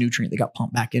have all this nutrient that got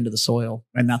pumped back into the soil.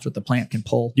 And that's what the plant can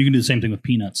pull. You can do the same thing with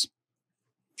peanuts.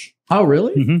 Oh,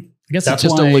 really? Mm-hmm. I guess That's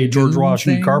it's just why a legume George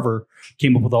Washington thing. Carver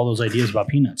came up with all those ideas about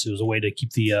peanuts. It was a way to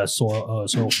keep the soil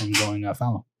from going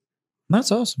fallow.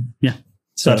 That's awesome.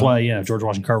 So that's why, George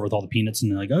Washington Carver with all the peanuts,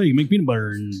 and they're like, oh, you can make peanut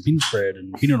butter and peanut bread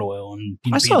and peanut oil and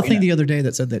peanut. I saw a thing peanut. the other day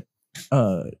that said that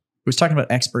it was talking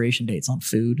about expiration dates on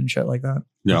food and shit like that.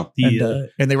 Yeah.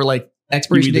 And they were like,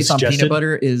 expiration You mean the dates on peanut suggested?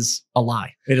 butter is a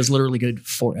lie. It is literally good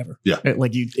forever. Yeah.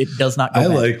 It does not go I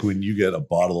bad. like when you get a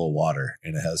bottle of water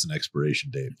and it has an expiration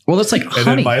date. Well, that's like And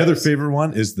honey. then my other favorite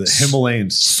one is the Himalayan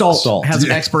salt has an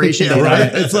Yeah. expiration Yeah, date. right? on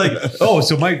it. It's like, oh,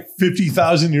 so my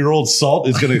 50,000-year-old salt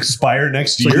is going to expire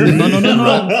next year? No.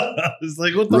 It's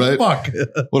like, what the Right. fuck?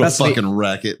 What That's a the- fucking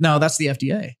racket. No, that's the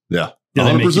FDA. Yeah. Yeah,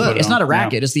 they make you 100%. put it It's on. not a Yeah.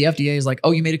 racket. It's the FDA is like,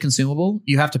 oh, you made a consumable.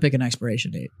 You have to pick an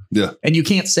expiration date. Yeah. And you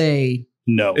can't say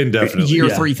No. Indefinitely. year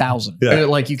Yeah. 3000. Yeah.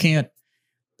 Like you can't.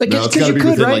 Like, No, it's because got to you be could,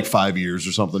 within right? like 5 years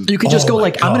or something. You could just Oh go my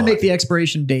like, I'm going God. to make the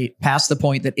expiration date past the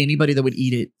point that anybody that would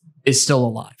eat it is still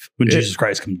alive. When It- Jesus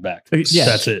Christ comes back. Yeah.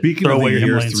 That's it. Speaking Throw of away the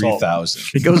your year Himalayan salt.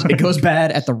 3000, It goes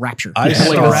bad at the rapture. I Like, saw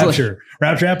it's like-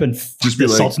 Rapture happened. Just be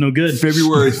The like, salt's no good.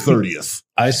 February 30th.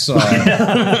 I saw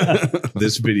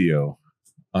this video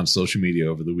on social media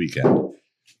over the weekend.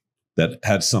 that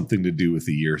had something to do with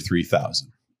the year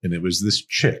 3000. And it was this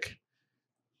chick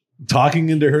talking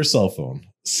into her cell phone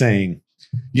saying,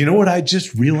 you know what I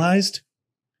just realized?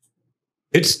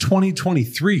 It's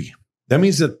 2023. That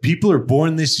means that people are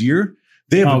born this year.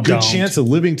 They have a good chance of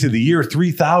living to the year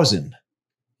 3000.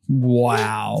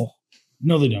 Wow.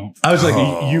 No, they don't. I was like,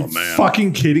 Oh, you man.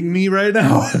 fucking kidding me right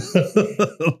now?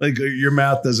 Like your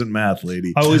math doesn't math,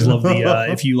 lady. I always love the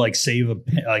if you like save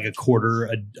a quarter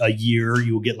a year,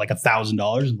 you will get like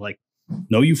 $1,000. And like,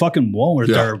 no, you fucking won't.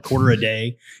 Or a quarter a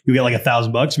day, you get like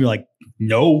 $1,000 bucks. And you're like,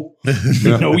 no,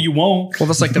 no, you won't. Well,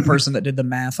 that's like the person that did the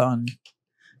math on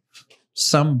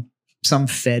some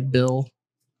Fed bill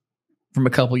from a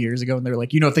couple years ago, and they were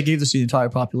like, if they gave this to the entire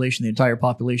population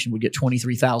would get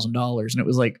 $23,000, and it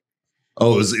was like,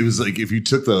 Oh, it was like if you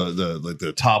took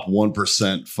the top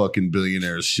 1% fucking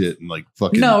billionaires shit and like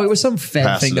fucking no, it was some Fed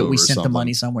pass thing it that over we or sent the something.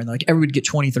 money somewhere, and like everyone would get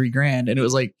 $23,000, and it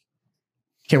was like,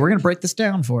 okay, we're gonna break this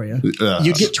down for you.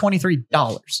 You'd get $23.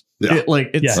 Yeah.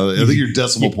 It's I think your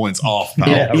decimal points off, pal.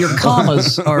 yeah, your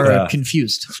commas are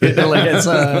confused. Like it's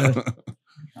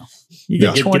you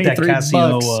get Get 23 that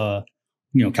Casio,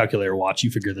 bucks. calculator watch. You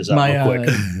figure this out real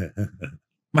quick.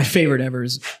 My favorite ever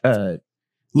is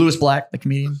Louis Black, the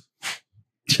comedian.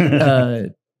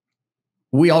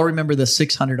 We all remember the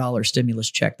 $600 stimulus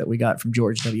check that we got from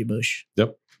George W. Bush.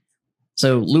 Yep.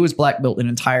 So Louis Black built an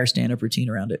entire stand-up routine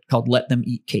around it called "Let Them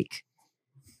Eat Cake,"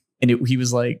 and he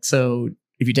was like, "So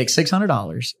if you take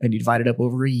 $600 and you divide it up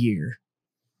over a year,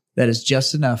 that is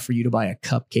just enough for you to buy a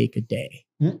cupcake a day.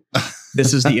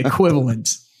 This is the equivalent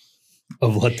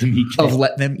Of let them eat cake. of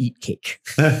let them eat cake."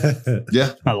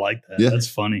 Yeah. I like that. Yeah. That's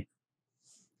funny.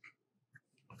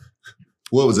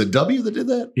 What was it? W that did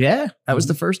that? Yeah, that was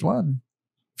the first one.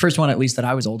 First one, at least, that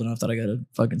I was old enough that I got a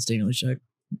fucking stimulus check.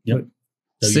 Yep. W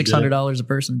did it. $600 a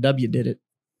person. W did it.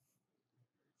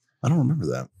 I don't remember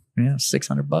that. Yeah,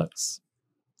 $600.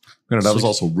 Granted, I was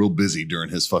also real busy during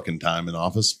his fucking time in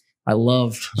office. I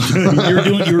loved. You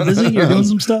were busy. You were doing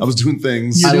some stuff. I was doing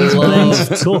things. I doing some loved,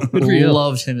 things? Cool. Good for you.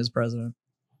 loved him as president.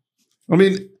 I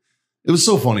mean, it was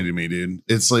so funny to me, dude.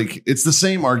 It's like, it's the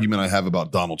same argument I have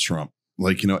about Donald Trump.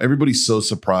 Like, everybody's so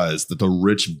surprised that the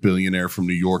rich billionaire from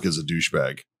New York is a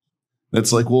douchebag.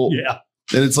 It's like, well, Yeah.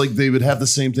 and it's like they would have the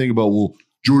same thing about, well,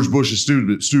 George Bush is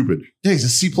stupid. Yeah, he's a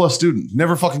C+ student.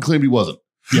 Never fucking claimed he wasn't.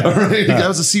 Yeah. All right. The guy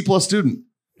was a C+ student.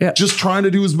 Yeah. Just trying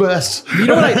to do his best. You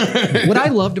know what I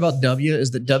loved about W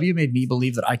is that W made me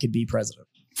believe that I could be president.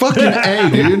 Fucking A,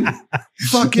 dude.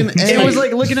 Fucking A. It was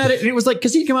like looking at it, and it was like,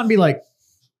 because he'd come out and be like,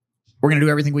 "We're going to do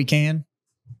everything we can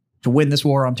to win this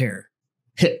war on terror.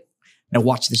 Hit. Now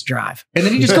watch this drive." And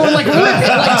then he just go and like rip it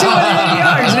like 280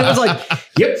 yards. And it was like,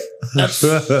 yep.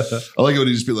 I like it when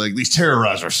he just be like, these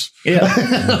terrorizers. Yeah.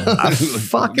 I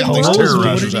fucking Got these love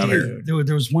terrorizers it. out here.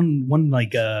 There was one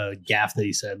like gaff that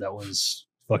he said that was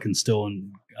fucking still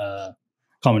in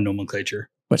common nomenclature.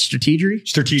 What, strategery?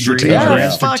 Strategery. Yeah,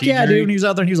 fuck yeah, Strategery. dude. And he was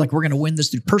out there and he was like, "We're going to win this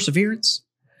through perseverance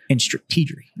and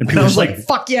strategery." And And people I was just like,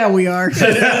 "Fuck yeah, we are."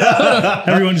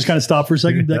 Everyone just kind of stopped for a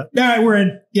second. Like, all right, we're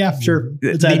in. Yeah, sure.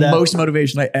 Let's add The that. most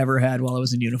motivation I ever had while I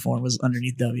was in uniform was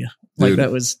underneath W. Like Dude.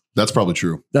 that was, That's probably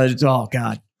true. oh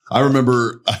God. I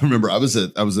remember I was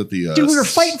at the Dude, we were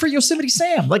fighting for Yosemite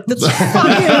Sam. Like that's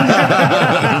fucking.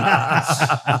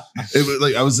 It was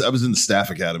like I was in the staff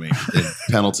academy in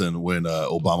Pendleton when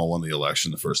Obama won the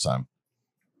election the first time,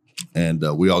 and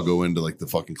we all go into like the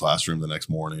fucking classroom the next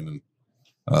morning,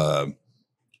 and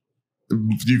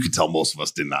you could tell most of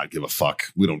us did not give a fuck.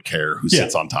 We don't care who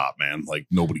sits on top, man. Like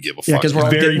nobody give a Yeah, fuck. because we're all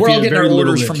Very- getting very our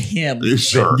orders little from him.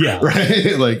 sure, Yeah.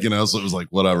 right. Like so it was like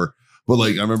whatever. But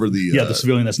like I remember the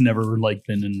civilian that's never like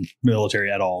been in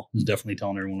military at all is definitely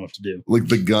telling everyone what to do. like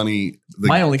the gunny.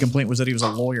 My only complaint was that he was a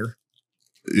lawyer.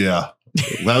 Yeah,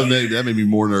 that made me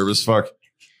more nervous. Fuck.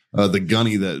 The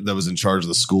gunny that was in charge of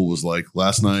the school was like,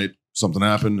 last night something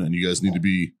happened, and you guys need to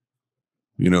be,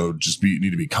 need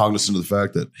to be cognizant of the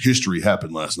fact that history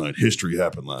happened last night. History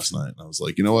happened last night. And I was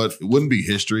like, you know what? It wouldn't be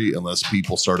history unless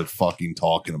people started fucking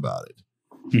talking about it.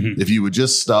 Mhm. If you would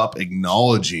just stop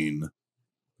acknowledging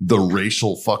the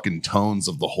racial fucking tones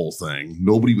of the whole thing,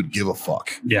 nobody would give a fuck.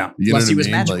 Yeah. You know Unless what he I was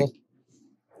mean? magical. Like,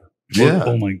 yeah,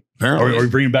 Oh my. apparently. Are we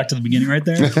bringing it back to the beginning right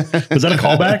there? Was that a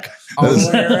callback? That is-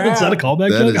 Is that a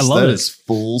callback That joke? I is- love that it. is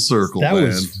full circle, That man.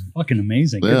 was fucking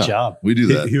amazing. Yeah. Good job. We do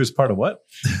that. He was part of what?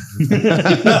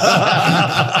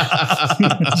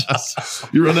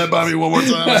 You run that by me one more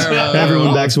time.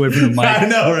 Everyone backs away from the mic. I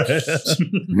know,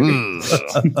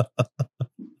 right?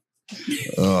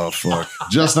 Oh fuck!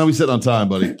 Just now we sit on time,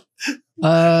 buddy.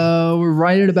 We're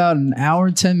right at about an hour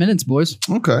and 10 minutes, boys.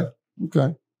 Okay.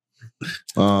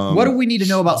 What do we need to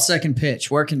know about Second Pitch?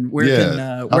 Where can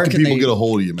How can people they get a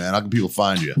hold of you, man? How can people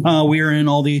find you? We are in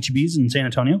all the HEBs in San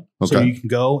Antonio. So Okay. you can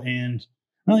go and,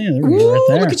 there we go right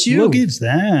there. Look at you. Look at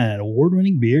that.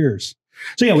 Award-winning beers.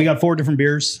 So yeah, we got 4 different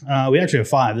beers. We actually have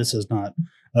 5. This is not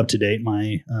up to date.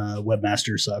 My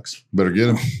webmaster sucks. Better get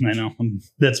them. I know.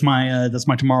 That's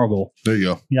my tomorrow goal. There you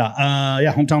go. Yeah.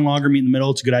 Hometown lager, meet in the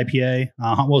middle. It's a good IPA.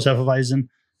 Hot Wells Hefeweizen.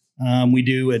 We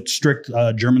do it strict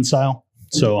German style.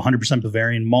 So 100%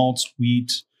 Bavarian malts,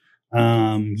 wheat,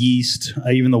 yeast,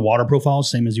 even the water profile,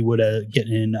 same as you would get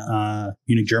in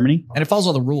Munich, Germany. and it follows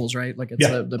all the rules, right? Like it's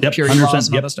Yeah. the Yep. purity 100%. laws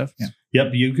and all Yep. that stuff. Yeah.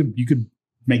 Yep, you could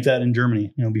make that in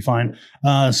Germany. It'll be fine.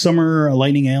 Summer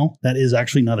Lightning Ale. That is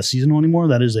actually not a seasonal anymore.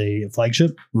 That is a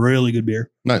flagship. Really good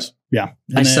beer. Nice. Yeah,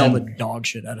 I And sell the then- dog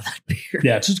shit out of that beer.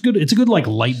 Yeah, it's just good. It's a good like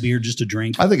light beer just to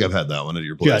drink. I think I've had that one at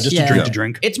your place. Yeah, just Yeah. to drink to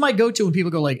drink. It's my go-to when people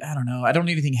go like, I don't know, I don't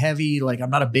need anything heavy. Like I'm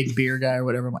not a big beer guy or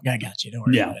whatever. I'm like, I got you. Don't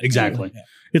worry. Yeah, about it. exactly. Yeah.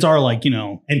 It's our like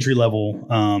entry level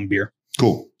beer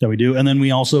Cool. that we do, and then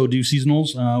we also do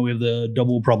seasonals. We have the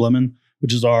Double Problemen,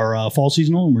 which is our fall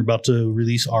seasonal, and we're about to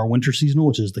release our winter seasonal,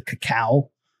 which is the Cacao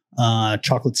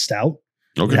chocolate stout.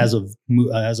 Okay. It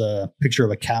has a picture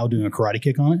of a cow doing a karate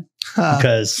kick on it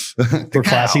because we're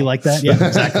classy like that. Yeah,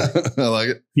 exactly. I like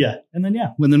it. Yeah, and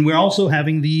then we're also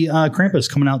having the Krampus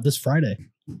coming out this Friday.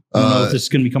 I don't know if this is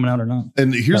going to be coming out or not.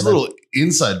 And here's a Never. little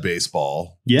inside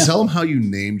baseball. Yeah. Tell them how you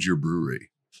named your brewery.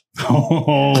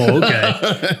 Oh,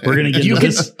 okay. We're gonna get You into can,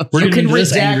 this. We're you gonna can get into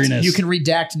this redact. angriness. You can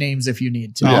redact names if you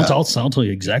need to. No, Yeah. I'll tell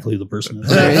you exactly who the person is.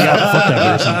 There you go. Fuck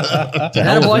that person. To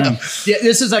hell with Attaboy. them. Yeah,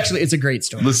 this is actually it's a great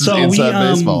story. This is So we,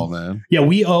 inside baseball, man. Yeah,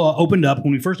 we opened up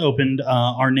when we first opened.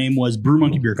 Our name was Brew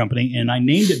Monkey Beer Company, and I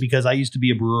named it because I used to be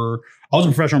a brewer. I was a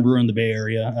professional brewer in the Bay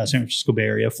Area, San Francisco Bay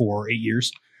Area, for 8 years.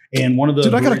 And one of the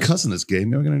Dude, I got a breweries- cousin this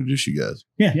game. Maybe I can introduce you guys.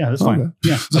 Yeah, that's fine.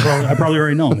 Okay. Yeah, I probably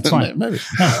already know him. It's fine. Maybe.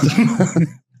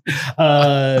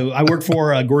 I worked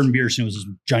for Gordon Biersch. It was this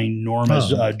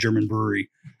ginormous German brewery.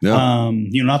 Yeah.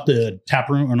 Not the tap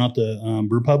room or not the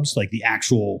brew pubs, like the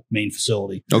actual main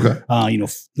facility. Okay.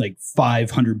 Like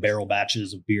 500 barrel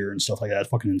batches of beer and stuff like that. It's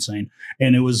fucking insane.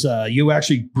 And it was you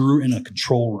actually brew in a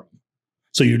control room,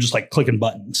 so you're just like clicking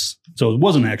buttons. So it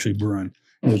wasn't actually brewing.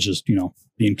 It was just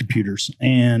being computers.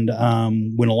 And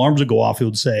when alarms would go off, it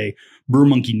would say "Brew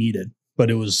Monkey needed." But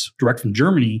it was direct from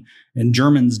Germany, and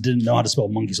Germans didn't know how to spell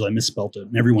monkey, so I misspelled it,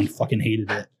 and everyone fucking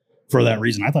hated it for that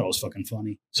reason. I thought it was fucking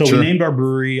funny. So Sure. we named our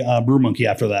brewery Brew Monkey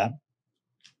after that,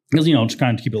 because just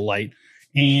kind of keep it light.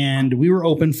 And we were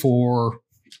open for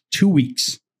 2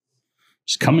 weeks,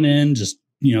 just coming in, just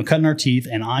cutting our teeth,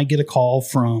 and I get a call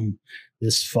from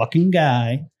this fucking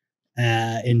guy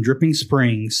in Dripping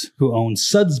Springs who owns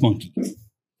Suds Monkey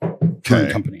Brewing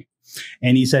Okay. Company,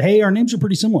 and he said, "Hey, our names are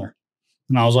pretty similar."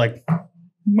 And I was like,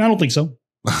 I don't think so,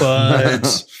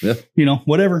 but Yeah.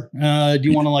 whatever. Do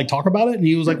you want to like talk about it? And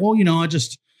he was like, well, I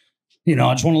just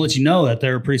want to let you know that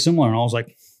they're pretty similar. And I was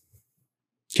like,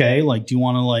 okay, like, do you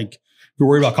want to like, if you're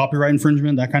worried about copyright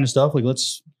infringement, that kind of stuff, like,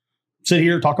 let's sit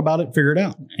here, talk about it, figure it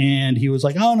out. And he was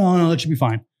like, oh, no, that should be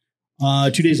fine.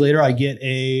 2 days later, I get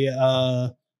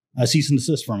a cease and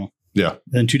desist from him. Yeah.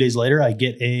 Then 2 days later, I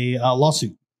get a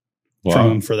lawsuit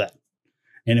from him for that.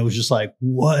 And it was just like,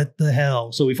 what the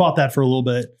hell? So we fought that for a little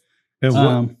bit.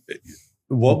 And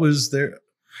what was there?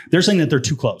 They're saying that they're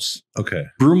too close. Okay.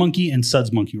 Brew Monkey and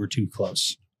Suds Monkey were too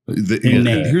close. And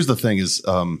name. here's the thing is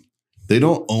they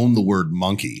don't own the word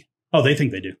monkey. Oh, they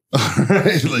think they do.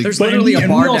 Right? Like, There's But literally and a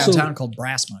we bar also- downtown called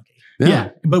Brass Monkey. Yeah.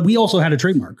 But we also had a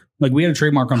trademark. Like we had a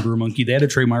trademark on Brew Monkey. They had a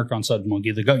trademark on Suds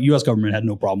Monkey. The U.S. government had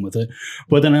no problem with it.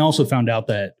 But then I also found out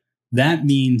that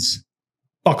means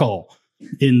fuck all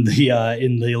in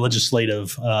the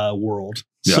legislative world.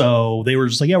 Yeah. So they were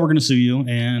just like, yeah, we're going to sue you.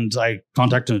 And I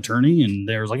contacted an attorney, and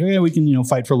they was like, yeah, we can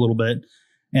fight for a little bit.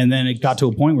 And then it got to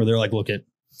a point where they're like, look,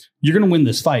 you're going to win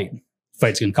this fight.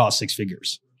 Fight's going to cost 6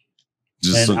 figures.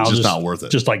 just and I'll just- not worth it.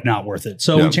 Just like not worth it.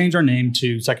 So Yeah. we changed our name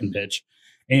to Second Pitch.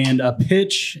 And a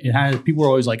pitch, people are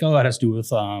always like, oh, it has to do with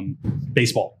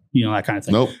baseball, that kind of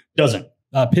thing. Nope. Doesn't.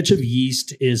 A pitch of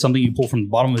yeast is something you pull from the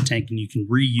bottom of the tank and you can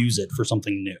reuse it for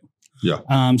something new. Yeah.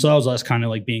 So that was us kind of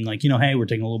like being like, hey, we're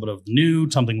taking a little bit of the new,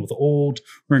 something with the old.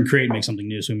 We're going to create and make something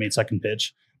new. So we made Second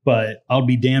Pitch. But I'll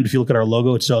be damned if you look at our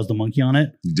logo, it still has the monkey on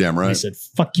it. You're damn And I right. said,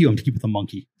 fuck you, I'm keeping the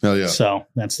monkey. Hell yeah. So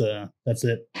that's it. That's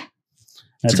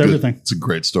It's a good- everything. It's a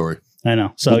great story. I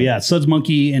know. So yeah, Suds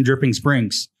Monkey in Dripping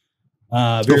Springs.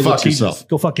 Very fuck litigious. yourself.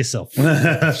 Go fuck yourself.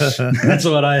 That's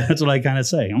what I kind of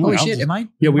say. Holy shit! Am I?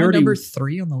 Yeah, we am I already- number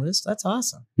 3 on the list. That's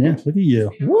awesome. Yeah, look at you.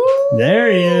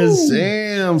 There he is.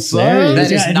 Damn, There son. he That is.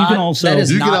 is Yeah, and you not. can also- that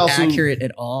is You can not also- accurate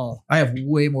at all. I have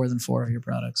way more than 4 of your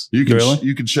products. You can Really?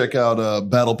 you can check out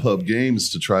Battle Pub Games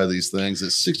to try these things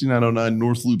at 6909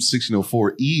 North Loop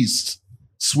 1604 East,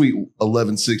 Suite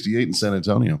 1168 in San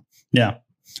Antonio. Yeah.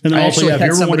 And then I also, actually yeah, if had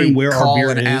you're somebody wondering where our call beer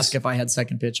and is, ask if I had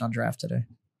second pitch on draft today.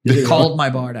 Did They they called my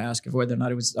bar to ask if whether or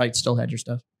not I still had your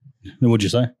stuff. then what'd you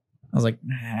say? I was like,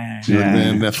 nah. You're like,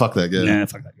 man, fuck that guy. Nah,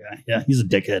 fuck that guy. Yeah, he's a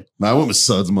dickhead. I went with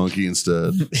Suds Monkey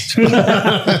instead.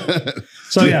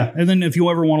 So yeah, and then if you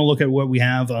ever want to look at what we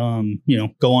have,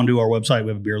 go onto our website. We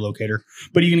have a beer locator,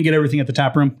 but you're gonna get everything at the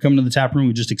tap room. Come to the tap room.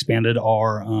 We just expanded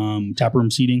our tap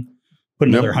room seating, put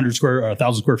another 1,000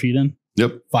 square feet in.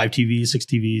 Yep. 5 TVs, 6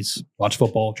 TVs, watch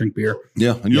football, drink beer.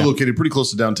 Yeah. And you're Yeah. located pretty close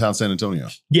to downtown San Antonio.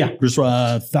 Yeah, there's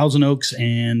Thousand Oaks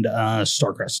and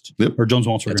Starcrest. Yep. Or Jones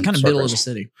Waltz. It's kind of middle of the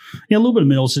city. Yeah, a little bit of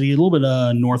middle city, a little bit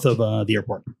north of the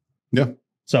airport. Yeah.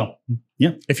 So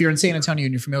If you're in San Antonio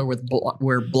and you're familiar with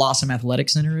where Blossom Athletic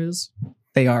Center is,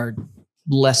 they are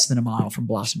less than a mile from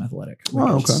Blossom Athletic.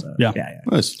 Oh, okay. Yeah. Yeah.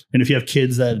 Nice. and if you have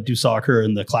kids that do soccer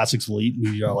in the Classics Elite,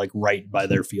 we are like right by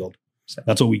their field.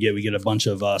 That's what we get. We get a bunch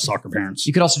of soccer parents.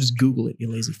 You could also just Google it,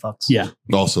 you lazy fucks. Yeah.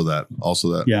 Also that.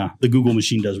 Yeah. The Google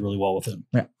machine does really well with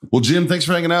it. Well, Jim, thanks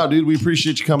for hanging out, dude. We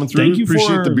appreciate you coming through. Thank you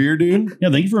appreciate for- the beer, dude. Yeah.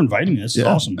 Thank you for inviting me. This is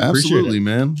awesome. Absolutely,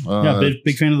 man. Appreciate it. Yeah.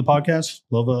 Big fan of the podcast.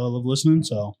 Love listening.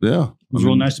 So Yeah. it was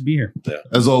really nice to be here.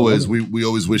 As always, we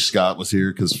always wish Scott was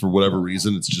here because for whatever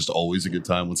reason, it's just always a good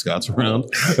time when Scott's around.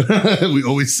 We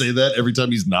always say that every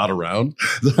time he's not around.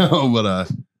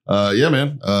 Yeah,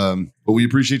 man. But we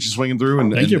appreciate you swinging through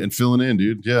and filling in,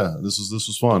 dude. Yeah, this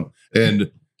was fun.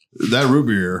 And that root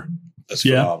beer, That's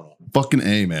Yeah. phenomenal. fucking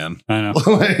A, man. I know.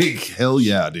 Like hell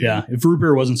yeah, dude. Yeah. If root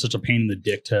beer wasn't such a pain in the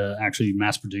dick to actually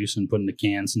mass produce and put into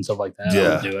cans and stuff like that, I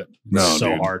Yeah. would do it. It's No, so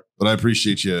dude. hard. But I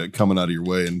appreciate you coming out of your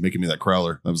way and making me that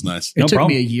crowler. That was nice. It No took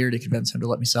problem. me a year to convince him to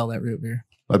let me sell that root beer.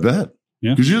 I bet.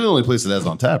 Yeah. Because you're the only place that has it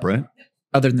on tap, right?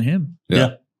 Other than him.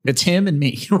 Yeah. It's him and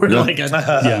me. We're Yeah. like,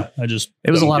 Yeah.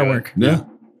 it was a lot of work. Yeah.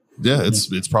 Yeah,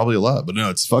 it's probably a lot, but no,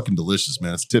 it's fucking delicious,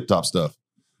 man. It's tip top stuff.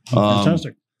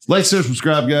 Fantastic. Like, share,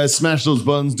 subscribe, guys. Smash those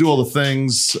buttons. Do all the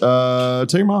things. Tell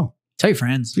your mom. Tell your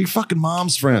friends. Tell your fucking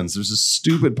mom's friends. There's a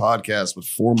stupid podcast with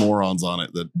 4 morons on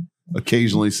it that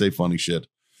occasionally say funny shit.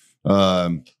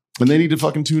 And they need to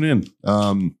fucking tune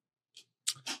in.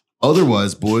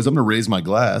 Otherwise, boys, I'm gonna raise my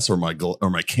glass or my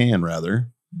can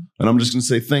rather, and I'm just gonna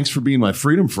say thanks for being my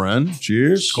freedom friend.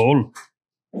 Cheers. Cool.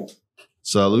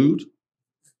 Salud.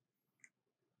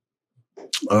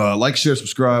 Like, share,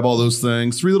 subscribe, all those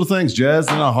things. 3 little things, Jazz.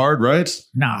 They're not hard, right?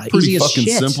 Nah, Pretty easy as fucking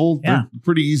shit. simple. Yeah. They're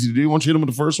pretty easy to do. Why don't you hit them with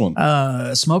the first one?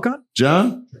 Smoke on?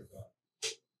 John?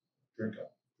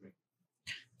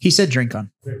 He said drink on.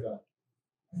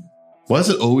 Why is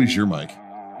it always your mic?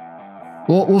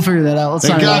 We'll figure that out. Let's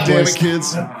And sign it off, God damn boys. it,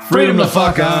 kids. Freedom to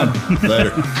fuck on.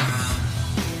 Later.